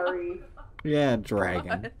sorry. Yeah,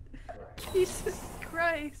 Dragon. Jesus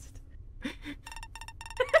Christ. To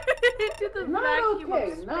the Not vacuum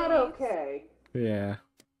okay, of not space. okay. Yeah.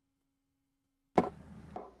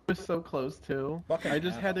 We're so close too. Fucking I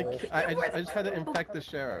just had to. asshole. I just had to infect the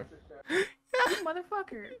sheriff. You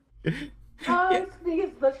motherfucker. I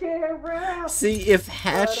sneezed the sheriff. See, if But I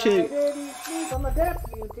Hatchet... didn't sneeze on the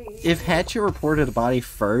deputy. If Hatchet reported a body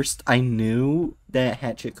first, I knew that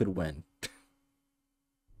Hatchet could win.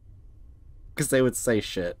 Because they would say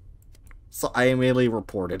shit. So I immediately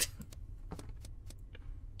reported.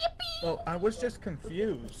 Well, I was just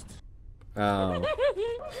confused. Oh.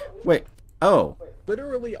 Wait. Oh.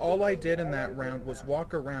 Literally, all I did in that round was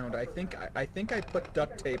walk around. I think I put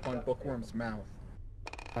duct tape on Bookworm's mouth.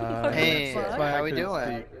 Hey, fuck? how we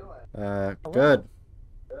doing? Good.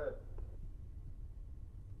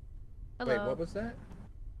 Hello. Wait, what was that?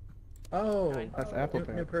 Oh, That's Apple new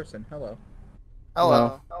Pay. person. Hello.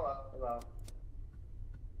 Hello.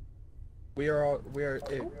 We are.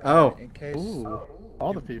 Oh. In case Ooh,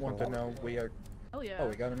 all the you people. want to know, we are. Oh yeah. Oh,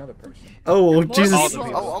 we got another person. Oh, More Jesus.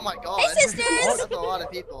 people. Oh my god. Hey, sisters! That's a lot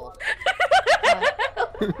of people.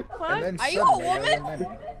 What? And then Are you a suddenly, there woman?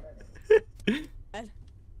 were many.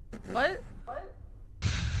 What?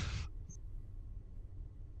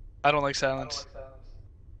 I don't like silence.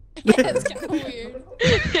 That's kind of weird.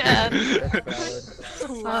 Yeah. That's valid.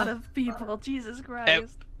 A lot of people. Jesus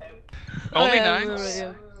Christ. Only yeah,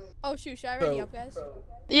 nine? Oh shoot, should I ready So- up, guys?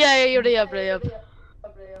 Yeah, you're ready up, ready up.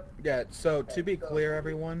 Yeah. So to be clear,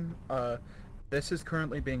 everyone, This is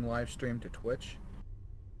currently being live streamed to Twitch.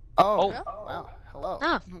 Oh, Oh. wow. Hello.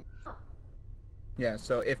 Oh. Yeah,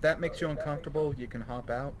 so if that makes you uncomfortable, you can hop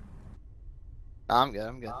out. I'm good.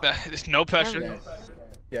 I'm good. There's no pressure.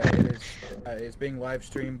 Yeah, it is. It's being live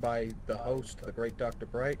streamed by the host, the great Dr.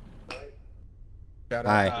 Bright. Shout out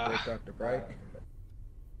Hi. to the great Dr. Bright.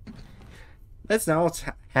 Let's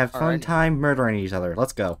have fun Alrighty. time murdering each other.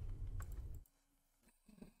 Let's go.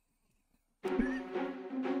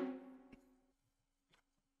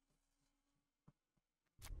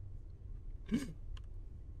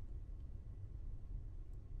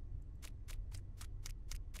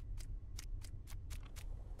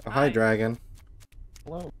 Oh, hi, Hi. Dragon.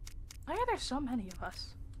 Hello. Why are there so many of us?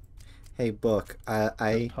 Hey, Book.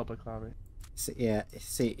 I Public lobby.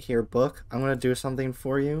 see here, Book. I'm gonna do something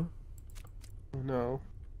for you. Oh, no.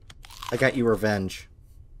 I got you revenge.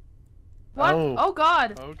 What? Oh. Oh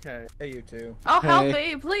God! Okay. Hey, you two. Oh, help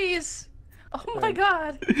Hey. me, please! Oh my Thanks.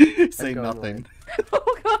 God! Say going nothing.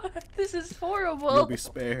 Oh God! This is horrible. You'll be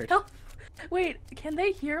spared. Help! Wait, can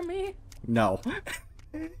they hear me? No.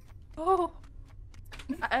 Oh.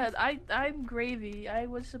 I'm gravy. I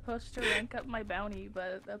was supposed to rank up my bounty,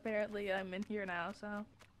 but apparently I'm in here now, so.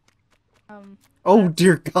 Oh That's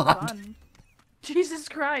dear God. fun. Jesus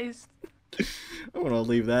Christ. I want to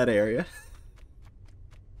leave that area.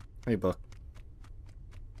 Hey, Book.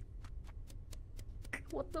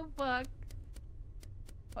 What the fuck?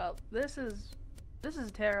 Well, this is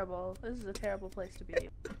terrible. This is a terrible place to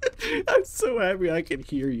be. I'm so happy I can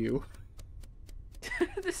hear you.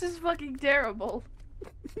 This is fucking terrible.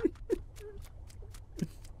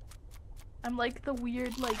 I'm like the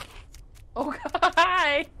weird, like. Oh God!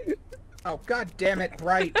 Hi! Oh, god damn it,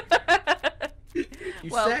 Bright. You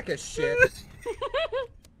Well- sack of shit.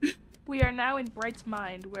 We are now in Bright's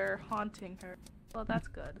mind. We're haunting her. Well, that's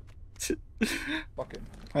good. Fucking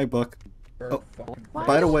Hi, Book. bird Oh. fucking. Why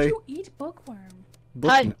By the did way- you eat Bookworm?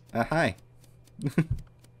 Book Hi. hi.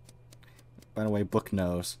 By the way, Book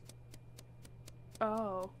knows.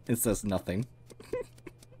 Oh. It says nothing.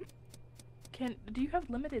 Do you have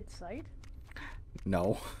limited sight?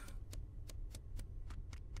 No.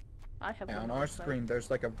 I have Yeah, on limited our sight. screen, there's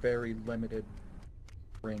like a very limited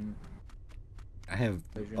ring I have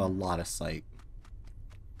vision. a lot of sight.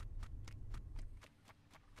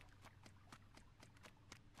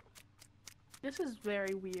 This is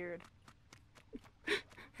very weird.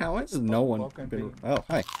 How has no one welcome been... to- Oh,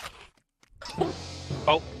 hi.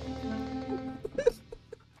 Oh,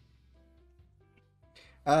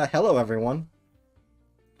 Hello, everyone.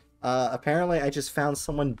 Apparently I just found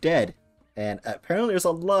someone dead. And apparently there's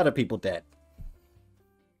a lot of people dead.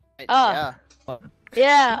 Yeah.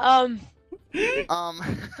 Yeah,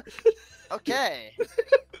 Okay.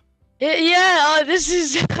 yeah, this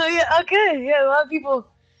is, yeah, okay, yeah, a lot of people.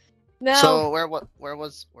 Now, So where was?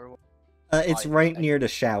 It's Oh, right okay. near the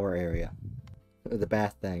shower area. The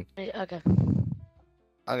bath thing. okay.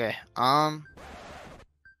 Okay.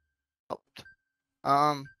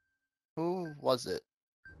 Who was it?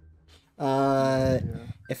 Uh, Yeah.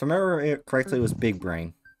 if I remember it correctly, it was Big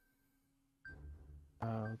Brain.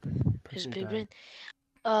 The Who's person Big died.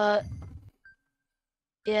 Brain?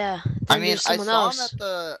 Yeah, I then mean, there's I someone saw else. him at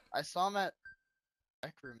the. I saw him at.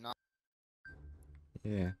 Rec room. Not.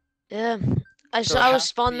 Yeah. Yeah, So I it was has to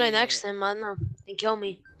spawned right be- next to him, I don't know, he killed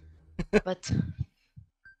me. But,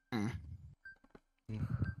 I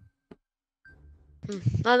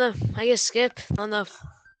don't know, I guess skip, I don't know if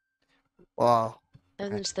Wow.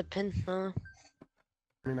 evidence the pin, I don't know.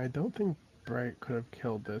 I mean, I don't think Bright could have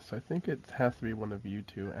killed this. I think it has to be one of you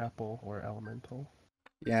two, Apple or Elemental.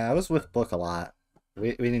 Yeah, I was with Book a lot.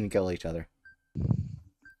 We didn't kill each other.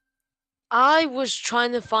 I was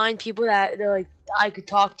trying to find people that like I could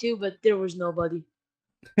talk to, but there was nobody.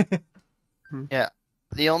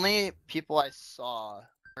 The only people I saw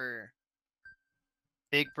were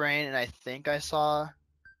Big Brain, and I think I saw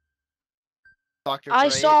Dr. I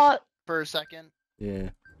Bright saw, for a second. Yeah.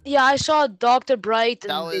 yeah, I saw Dr. Bright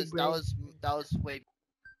and That Big was Brain. that was way.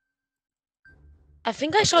 I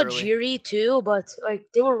think I was saw early. Jiri too, but like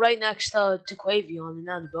they were right next to Quavion, and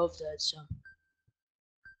now they're both dead. So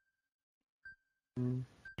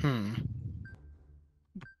Hmm.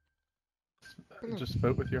 Just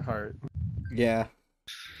vote with your heart. Yeah.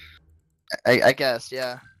 I guess,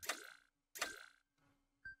 yeah.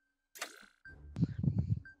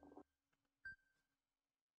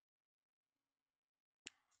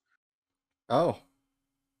 Oh.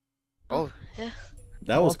 Oh. yeah.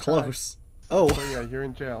 That was Well timed. close. Oh. So yeah, you're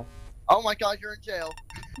in jail. Oh my God, you're in jail.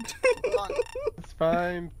 Hold on. It's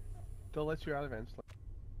fine. They'll let you out eventually.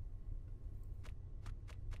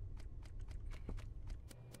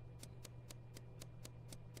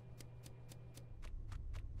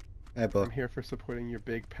 Hey, I'm book. here for supporting your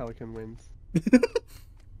big pelican wins.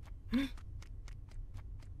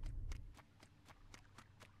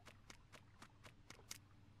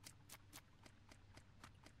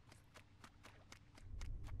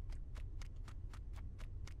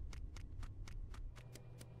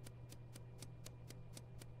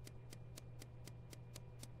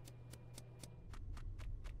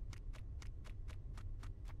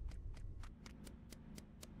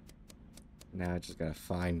 Now I just gotta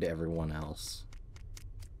find everyone else.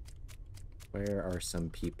 Where are some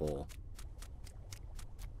people?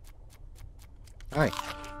 Hi.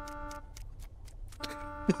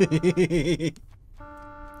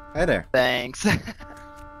 Hi there. Thanks.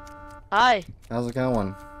 Hi. How's it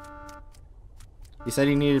going? You said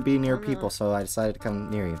you needed to be near I don't people, know. so I decided to come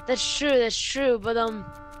near you. That's true, but I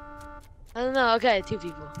don't know. Okay, 2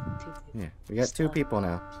 people. 2 people. Yeah, we got 2 people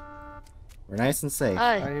now. We're nice and safe.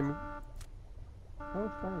 I Hi. am.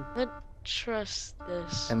 Oh, fine. Trust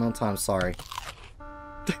this. I'm sorry.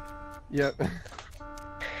 Yep.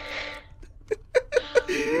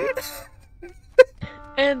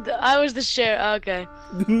 And I was the sheriff. Okay.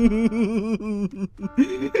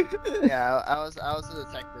 Yeah, I was a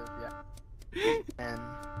detective. Yeah. And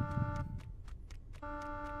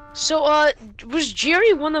So, was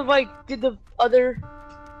Jerry one of the other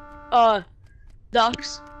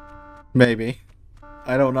ducks? Maybe.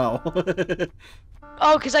 I don't know.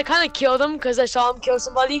 Oh, cause I kind of killed him because I saw him kill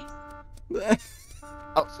somebody.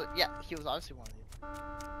 oh, so yeah, he was obviously one of you.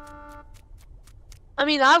 I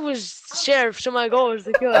mean, I was sheriff, so my goal was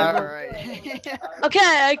to kill All him. right.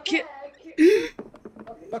 Okay,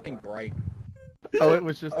 Fucking bright. Oh, it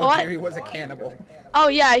was just. Oh, What? Jerry was a cannibal. Oh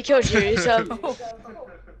yeah, I killed Jerry. So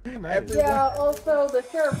Nice. Yeah, also, the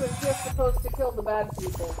sheriff is just supposed to kill the bad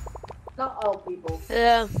people. Not all people.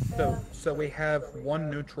 yeah. So we have 1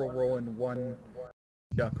 neutral role and 1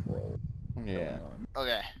 duck role. Yeah.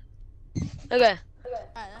 Okay. Okay.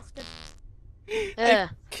 Alright, that's good. Yeah.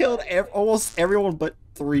 Killed almost everyone but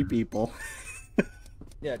 3 people.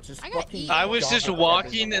 Yeah, just I got fucking. eaten. I was just dog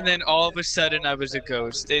walking, everyone. and then all of a sudden I was a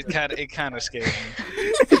ghost. It kind of scared me.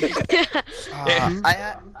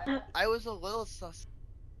 I was a little sus.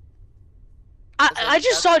 I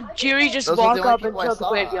just saw Jerry just Those were walk the only up and people I kill the saw.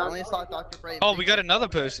 I graveyard. only saw Dr. Bright. Oh, we got another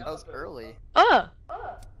person. That was early. Oh.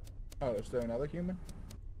 Oh, is there another human?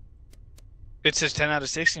 It says 10 out of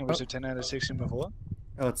 16. Was it 10 out of 16 before?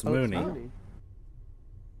 Oh, it's Oh, Mooney. it's Mooney.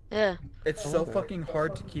 Yeah. It's I so love that. fucking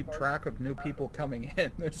hard to keep track of new people coming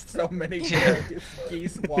in. There's so many Yeah.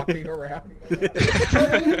 geese walking around. For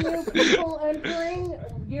any new people entering,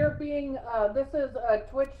 you're being, this is a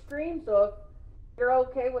Twitch stream, so if you're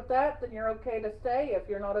okay with that, then you're okay to stay. If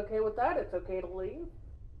you're not okay with that, it's okay to leave.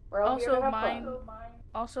 We're all here Also, to have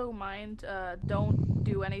mind, don't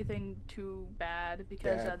do anything too bad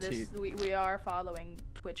because Yeah, we are following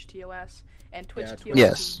Twitch TOS, and Twitch Yeah, TOS Twitch.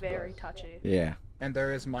 Yes. is very touchy. Yeah. And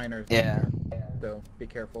there is minors. Yeah. in there, so be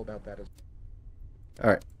careful about that as well.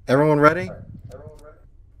 Alright. Everyone ready?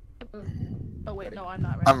 Oh wait, no, I'm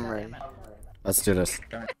not ready. I'm God ready. damn it. Let's do this.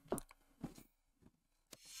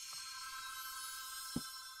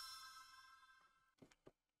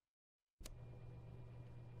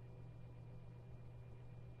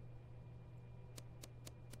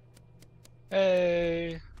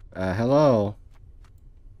 Hey. Hello.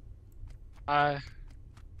 Hi.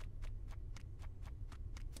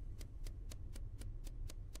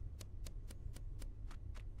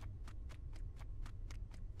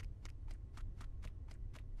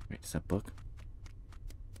 Wait, is that book?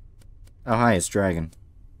 Oh, hi, it's Dragon.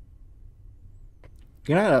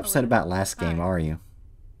 You're not upset really? about last game, Hi. are you?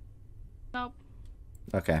 Nope.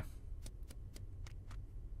 Okay.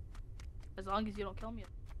 As long as you don't kill me.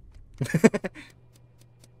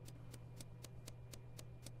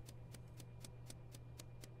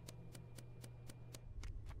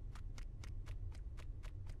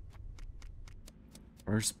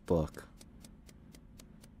 Where's book?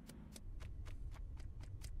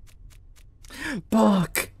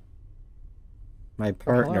 Book! My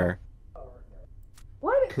partner.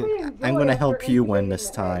 What did we enjoy I'm gonna after help you win incubating this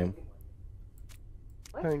the time.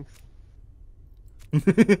 egg?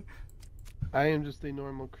 Thanks. I am just a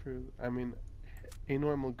normal crew. I mean, a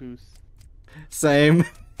normal goose. Same.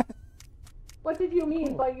 What did you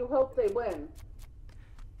mean by you hope they win?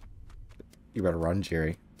 You better run,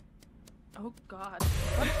 Jerry. Oh God.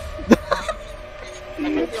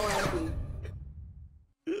 Vigilante.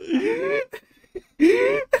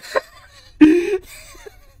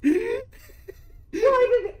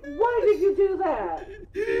 Why did you do that?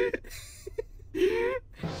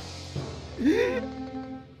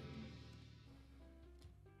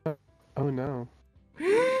 Oh no.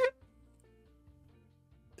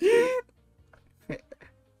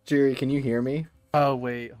 Jerry, can you hear me? Oh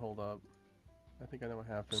wait, hold up. I think I know what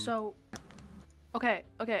happened. So, okay,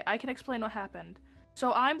 I can explain what happened.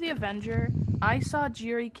 So I'm the Avenger. I saw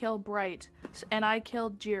Jiri kill Bright, and I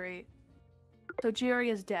killed Jiri. So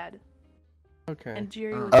Jiri is dead, Okay. and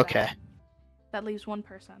Jiri was Okay. bad. That leaves one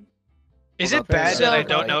person. Is Well, it bad So- that I So-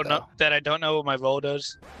 don't know though. that I don't know what my role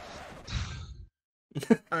does?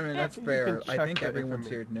 I mean, that's You fair. can I check think that everyone's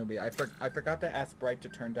here newbie. I forgot to ask Bright to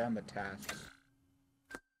turn down the tasks.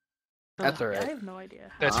 That's I alright. have no idea.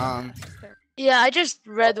 How That's to fine. task there. Yeah, I just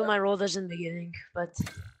read what my role does in the beginning, but And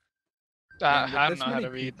with I don't this know how many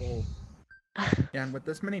to read. people- Yeah, and with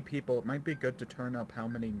this many people, it might be good to turn up how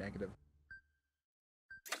many negative.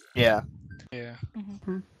 Yeah. Yeah.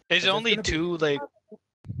 Mhm. Is There's it only gonna be-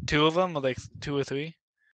 two of them, or like 2 or 3?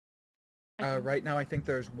 Right now, I think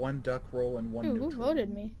there's one duck roll and one Ooh, who neutral.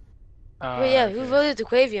 voted me? wait, yeah, who Okay. voted to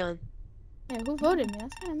Quavion? Yeah, who voted me?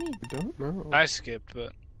 That's kind of mean. I don't know. I skipped,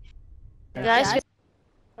 but Guys,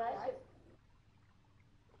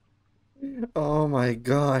 Oh my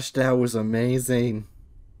gosh, that was amazing.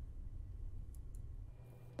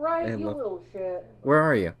 Right, Hey, you look. little shit. Where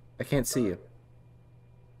are you? I can't see you.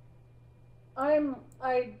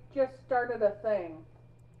 I just started a thing.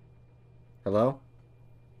 Hello?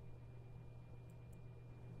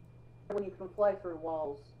 When you can fly through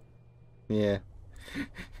walls. Yeah.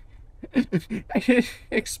 I didn't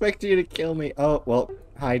expect you to kill me. Oh, well,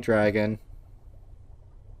 hi, dragon.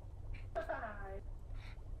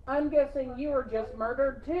 I'm guessing you were just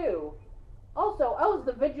murdered too. Also, I was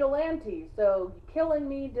the vigilante, so killing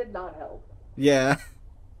me did not help. Yeah.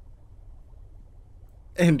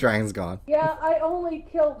 And dragon's gone. Yeah, I only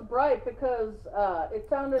killed Bright because it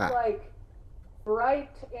sounded Ah. like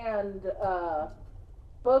Bright and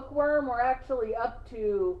Bookworm were actually up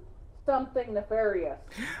to something nefarious.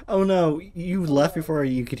 Oh no, you left before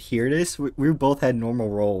you could hear this? We both had normal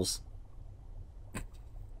rolls.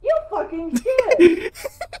 You fucking did!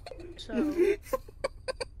 So,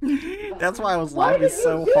 That's why I was Why laughing did you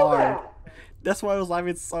so do hard. that? That's why I was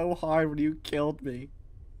laughing so hard when you killed me.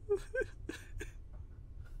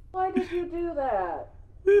 Why did you do that?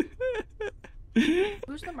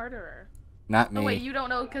 who's the murderer? Not me. Oh wait, you don't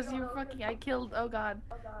know because you fucking I killed. Oh god,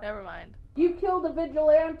 never mind. You killed a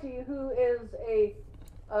vigilante who is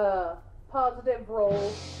a positive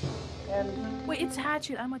role, and Wait, it's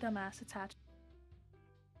Hatchet. I'm a dumbass. It's Hatchet.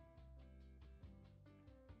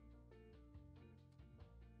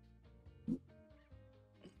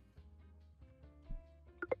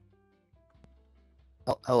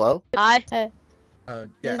 Hello? hi.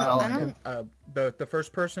 Yeah, Oh, the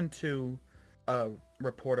first person to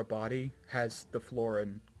report a body has the floor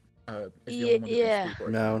and is the only one who Yeah. can speak right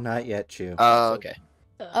No, now. not yet, Chew. Oh, okay.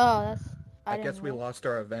 Oh, that's. I didn't guess we know. lost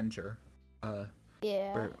our Avenger.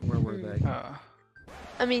 Yeah. Where were they?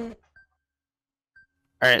 I mean,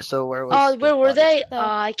 Alright, so where was oh, where were body? they? So-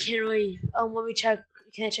 I can't really. Let me check.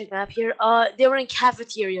 Can I check map here? They were in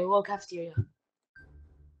cafeteria. Well, cafeteria.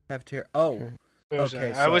 Cafeteria. Oh, Okay. Where was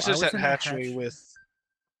Okay, I? I so was I just was at in the hatchery hatch- with.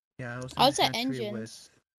 yeah, I was. I was in at the hatchery engines. with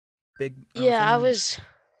Big. Yeah, I in- was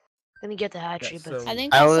gonna get the hatchery, Yeah, but so- I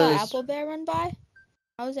think I I saw was- Apple Bear run by.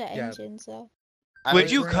 I was at Yeah. engines though. I Where'd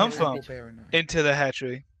was you running come in from? between- Bear and I. Into the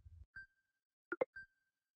hatchery.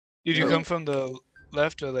 Did you Oh. come from the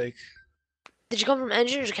left or like? did you come from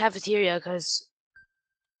engine or cafeteria? Cause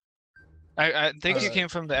I think you Uh, came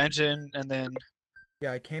from the engine and then.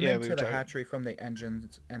 Yeah, I came Yeah, we into were the talking- hatchery from the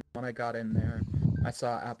engines, and when I got in there, I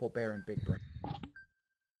saw Apple Bear and Big Brain. Yeah.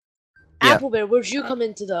 Apple Bear, where'd you come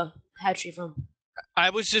into the hatchery from? I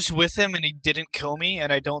was just with him and he didn't kill me,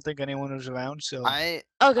 and I don't think anyone was around. So I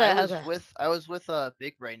Okay, was okay. with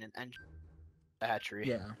Big Brain and Engine. The hatchery.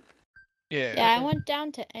 Yeah. yeah. Yeah, I went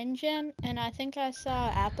down to engine and I think I saw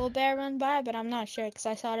Apple Bear run by, but I'm not sure because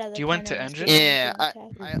I saw it at the. You went to corner and engine? it's Yeah,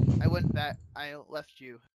 being attacked. I went back. I left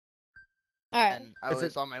you, All right. and I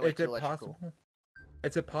was on my way to electrical.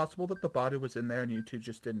 Is it possible that the body was in there and you two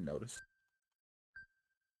just didn't notice?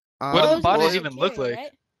 What do Well, the it was bodies in even look cafeteria, like?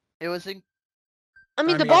 right? It was in. I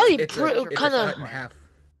mean, the it's- body it's a kind cut of. in half.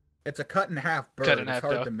 It's a cut in half bird. Cut in it's half,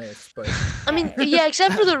 hard though. to miss, but I mean, yeah,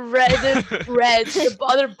 except for the reds, the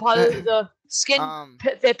other part of the skin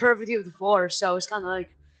fit perfectly with the floor, so it's kind of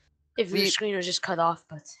like if your screen was just cut off.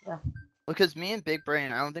 But yeah. Because me and Big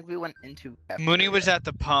Brain, I don't think we went into. Mooney was at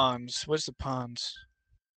the ponds. What's the ponds?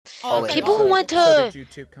 Oh, wait. People who went So to did you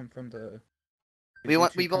two come from the? We did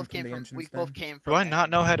went. you We two come both came the from. engines We then? both came from. Do I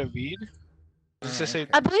not know how to read? Does this say?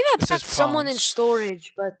 I believe I This packed is someone in ponds.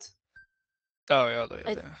 storage, but Oh yeah, look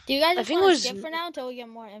I- at that. Do you guys I just think it want was- to skip for now until we get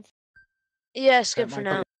more info? yeah, skip That for might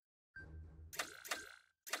now.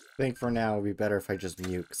 I think for now it would be better if I just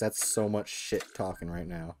mute, because that's so much shit talking right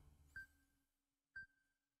now.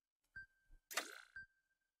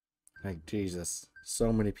 Like, Jesus.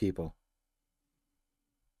 So many people.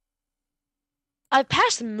 I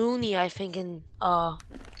passed Mooney, I think, in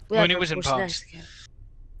Mooney was in next. Palms.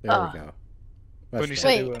 There we go. That's Mooney better. said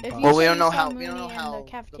they Wait, were in if Palms. you Well, we say don't you know saw how Mooney the in the body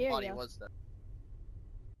cafeteria. was though.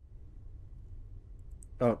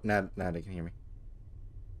 Oh, now they can hear me.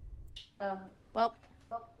 Well,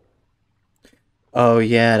 Oh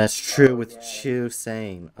yeah, that's true with Chu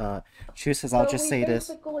saying. Chu says, I'll just say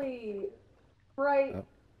this. Right.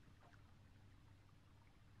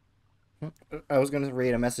 I was gonna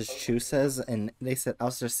read a message Chu says, and they said,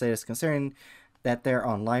 I'll just say this, considering that they're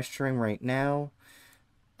on live stream right now,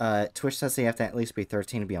 Twitch says they have to at least be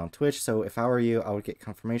 13 to be on Twitch, so if I were you, I would get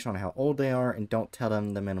confirmation on how old they are, and don't tell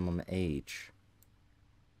them the minimum age.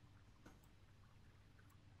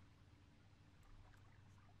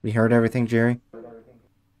 We heard everything, Jerry?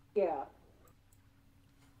 Yeah.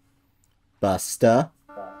 Busta.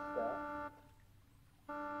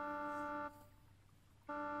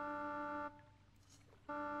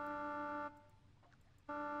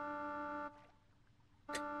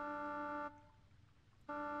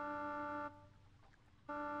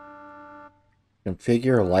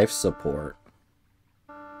 Configure life support.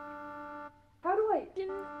 How do I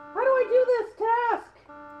do this task?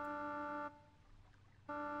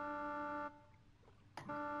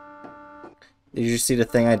 Did you see the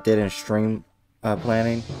thing I did in stream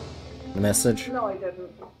planning? The message? No, I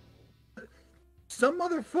didn't. Some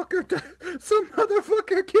motherfucker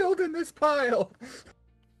killed in this pile.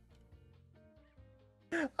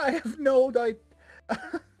 I have no idea.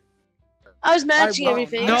 I was matching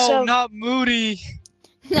everything. No, so... not Moody.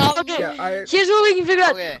 No, Okay, yeah, here's what we can figure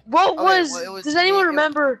out. Okay. What Okay, was? well, it was does anyone me-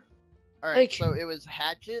 remember? Alright, Like- so it was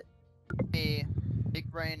Hatchet, me, Big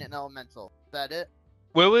Brain, and Elemental. Is that it?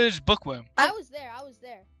 Where was Bookworm? I was there.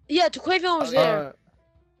 Yeah, Quavion was Okay. there.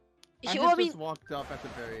 I Well, I had mean, just walked up at the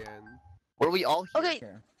very end. Were we all here? okay.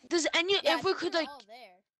 Does any? Yeah, if we could like, all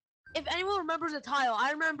there. if anyone remembers the tile,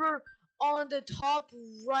 I remember on the top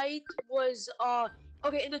right was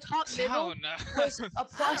okay, in the top middle Oh no. was a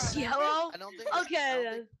plus yellow. I don't think.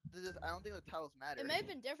 Okay, I don't think the tiles matter. It may have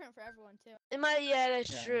been different for everyone too. it might. Yeah,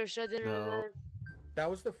 that's Yeah. true. So then. No. That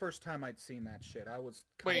was the first time I'd seen that shit. I was.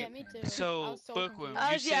 Wait, Yeah, me too. I So, was so Bookworm,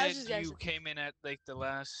 confused. you Yeah, I was said just you guessing. came in at like the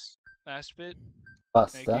last bit.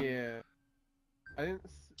 Busta. Yeah. I didn't.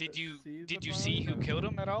 Did you the see who body. killed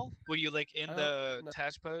him at all? Were you like in I the don't know.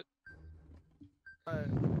 task boat?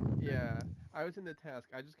 Yeah. I was in the task.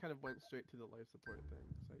 I just kind of went straight to the life support thing.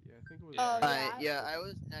 So yeah, I think it was. Yeah. Yeah, I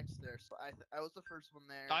was next there, so I was the first one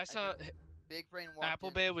there. I saw think Big Brain walked Apple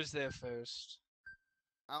in. Bear was there first.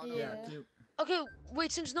 I don't know. Yeah, Yeah. dude. Okay,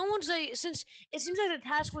 wait. Since no one's like, since it seems like the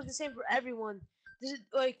task was the same for everyone. Does it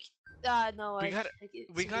like? No. We like, gotta- like, it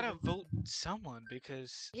We seems gotta like- vote someone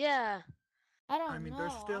because Yeah. I don't I mean, know. there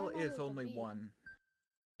I still don't know is who it only could be. one.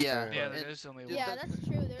 Yeah. yeah, and there is only dude, one. Yeah, that's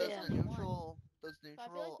true. There Does is the only one. neutral feel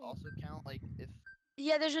like we- also count? Like if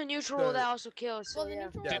Yeah, there's a neutral The- that also kills. So Well, the yeah.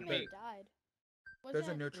 neutral Yeah, one may but- have died. There's a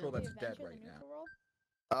Wasn't neutral the that's dead Avenger the right now. neutral role?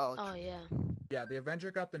 Oh yeah. Yeah, the Avenger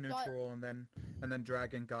got the neutral, and then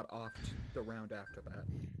Dragon got offed the round after that.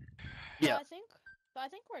 Yeah. So I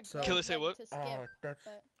think we're So- good, Killer say like, what? to skip. That's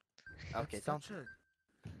but- okay, that's don't. such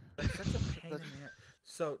a pain in the ass.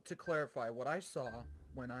 So to clarify, what I saw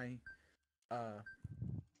when I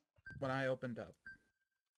opened up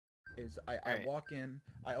is I Alright. walk in,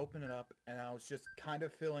 I open it up, and I was just kind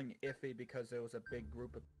of feeling iffy because there was a big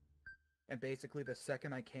group of, and basically the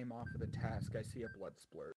second I came off of the task, I see a blood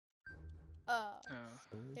splurt. Oh.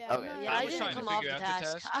 Yeah, Okay. I'm Yeah, not- I was trying didn't to come off figure the out the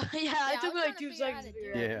task. Yeah, it took me I like was 2 trying to seconds to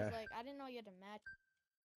figure figure out it how out. to do it, Yeah. 'cause, like, I didn't know you had to match.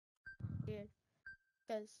 Weird.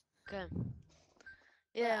 Cause Okay.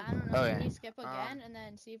 yeah, Yeah. I don't know. Okay. Should we skip again and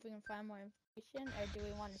then see if we can find more information, or do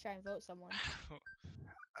we want to try and vote someone?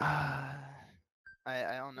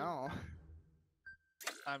 I don't know.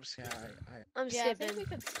 I'm scared. I'm Yeah, I think skipping. we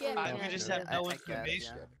could skip. I, Yeah, we just yeah. have no I guess,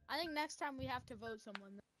 information. yeah. I think next time we have to vote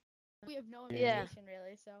someone. We have no Yeah. information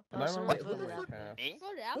really, so. And I Oh, remember someone the voted first Apple. half. Me? Voted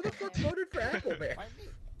Who the Apple fuck Bear. voted for Apple Bear? Why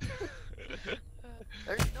me?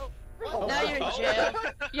 There's no. Oh, Now you're in Oh. jail.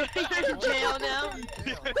 You're in jail now.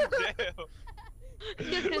 Jail.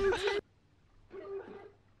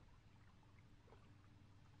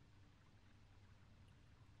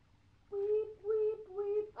 Weep, weep,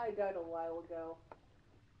 weep. I died a while ago.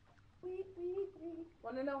 Weep, weep, weep.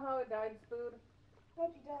 Wanna know how I died, Spood? How'd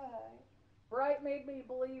you die? Bright made me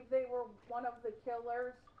believe they were one of the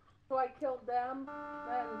killers, so I killed them,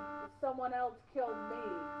 then someone else killed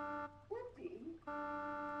me. Whippy.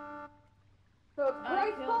 So it's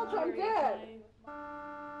Bright's fault I'm dead!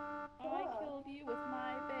 I killed you with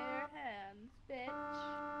my bare hands, bitch.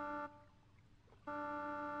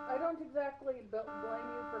 I don't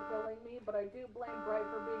Bright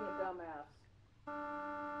for being a dumbass?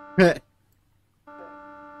 I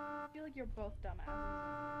feel like you're both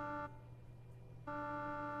dumbasses.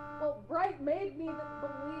 Well, Bright made me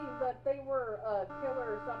believe that they were a killer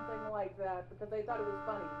or something like that because they thought it was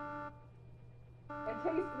funny. And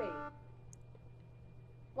chased me.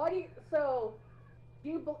 Why do you? So,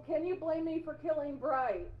 can you blame me for killing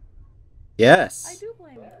Bright? Yes. I do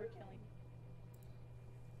blame you for killing.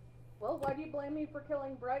 Well, why do you blame me for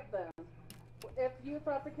killing Bright then? If you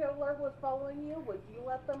thought the killer was following you, would you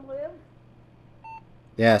let them live?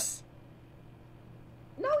 Yes.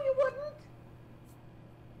 No, you wouldn't!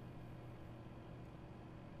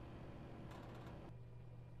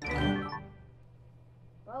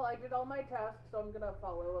 Well, I did all my tasks, so I'm gonna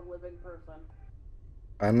follow a living person.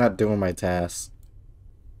 I'm not doing my tasks.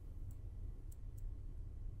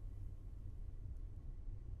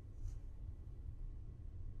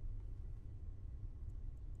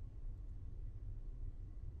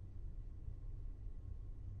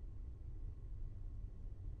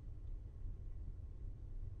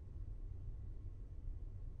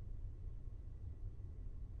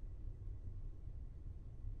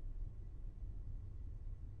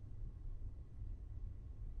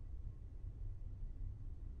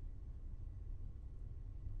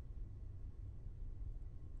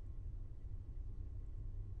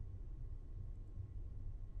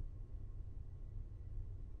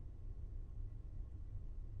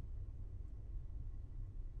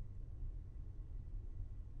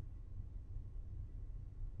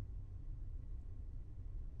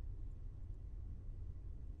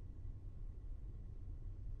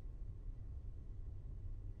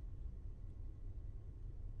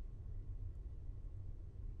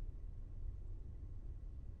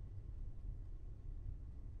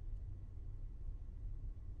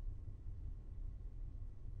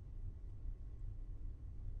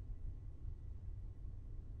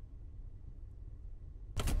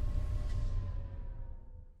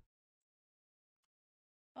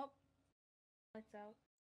 Oh, lights out.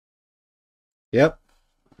 Yep.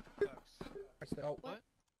 Oh, What?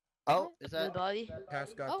 Oh, is that? Everybody.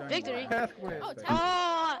 Task got Oh, done. victory. Task wins. Oh,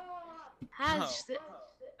 Oh, Hatchet.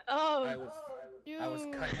 Oh, I was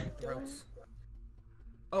cutting throats.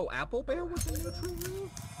 Oh, Apple Bear was a neutral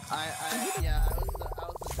room? Yeah, I was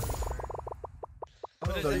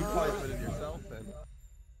Oh, so you probably voted yourself then.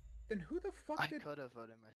 Then who the fuck I did could have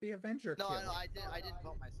voted myself. the Avenger No, kill? no, I didn't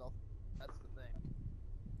vote myself. That's the thing.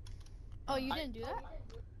 Oh, you didn't do that?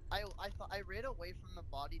 I thought I ran away from the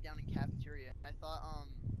body down in cafeteria. I thought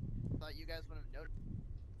you guys would have noticed.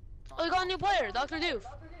 oh, we got a new player, Dr. Doof.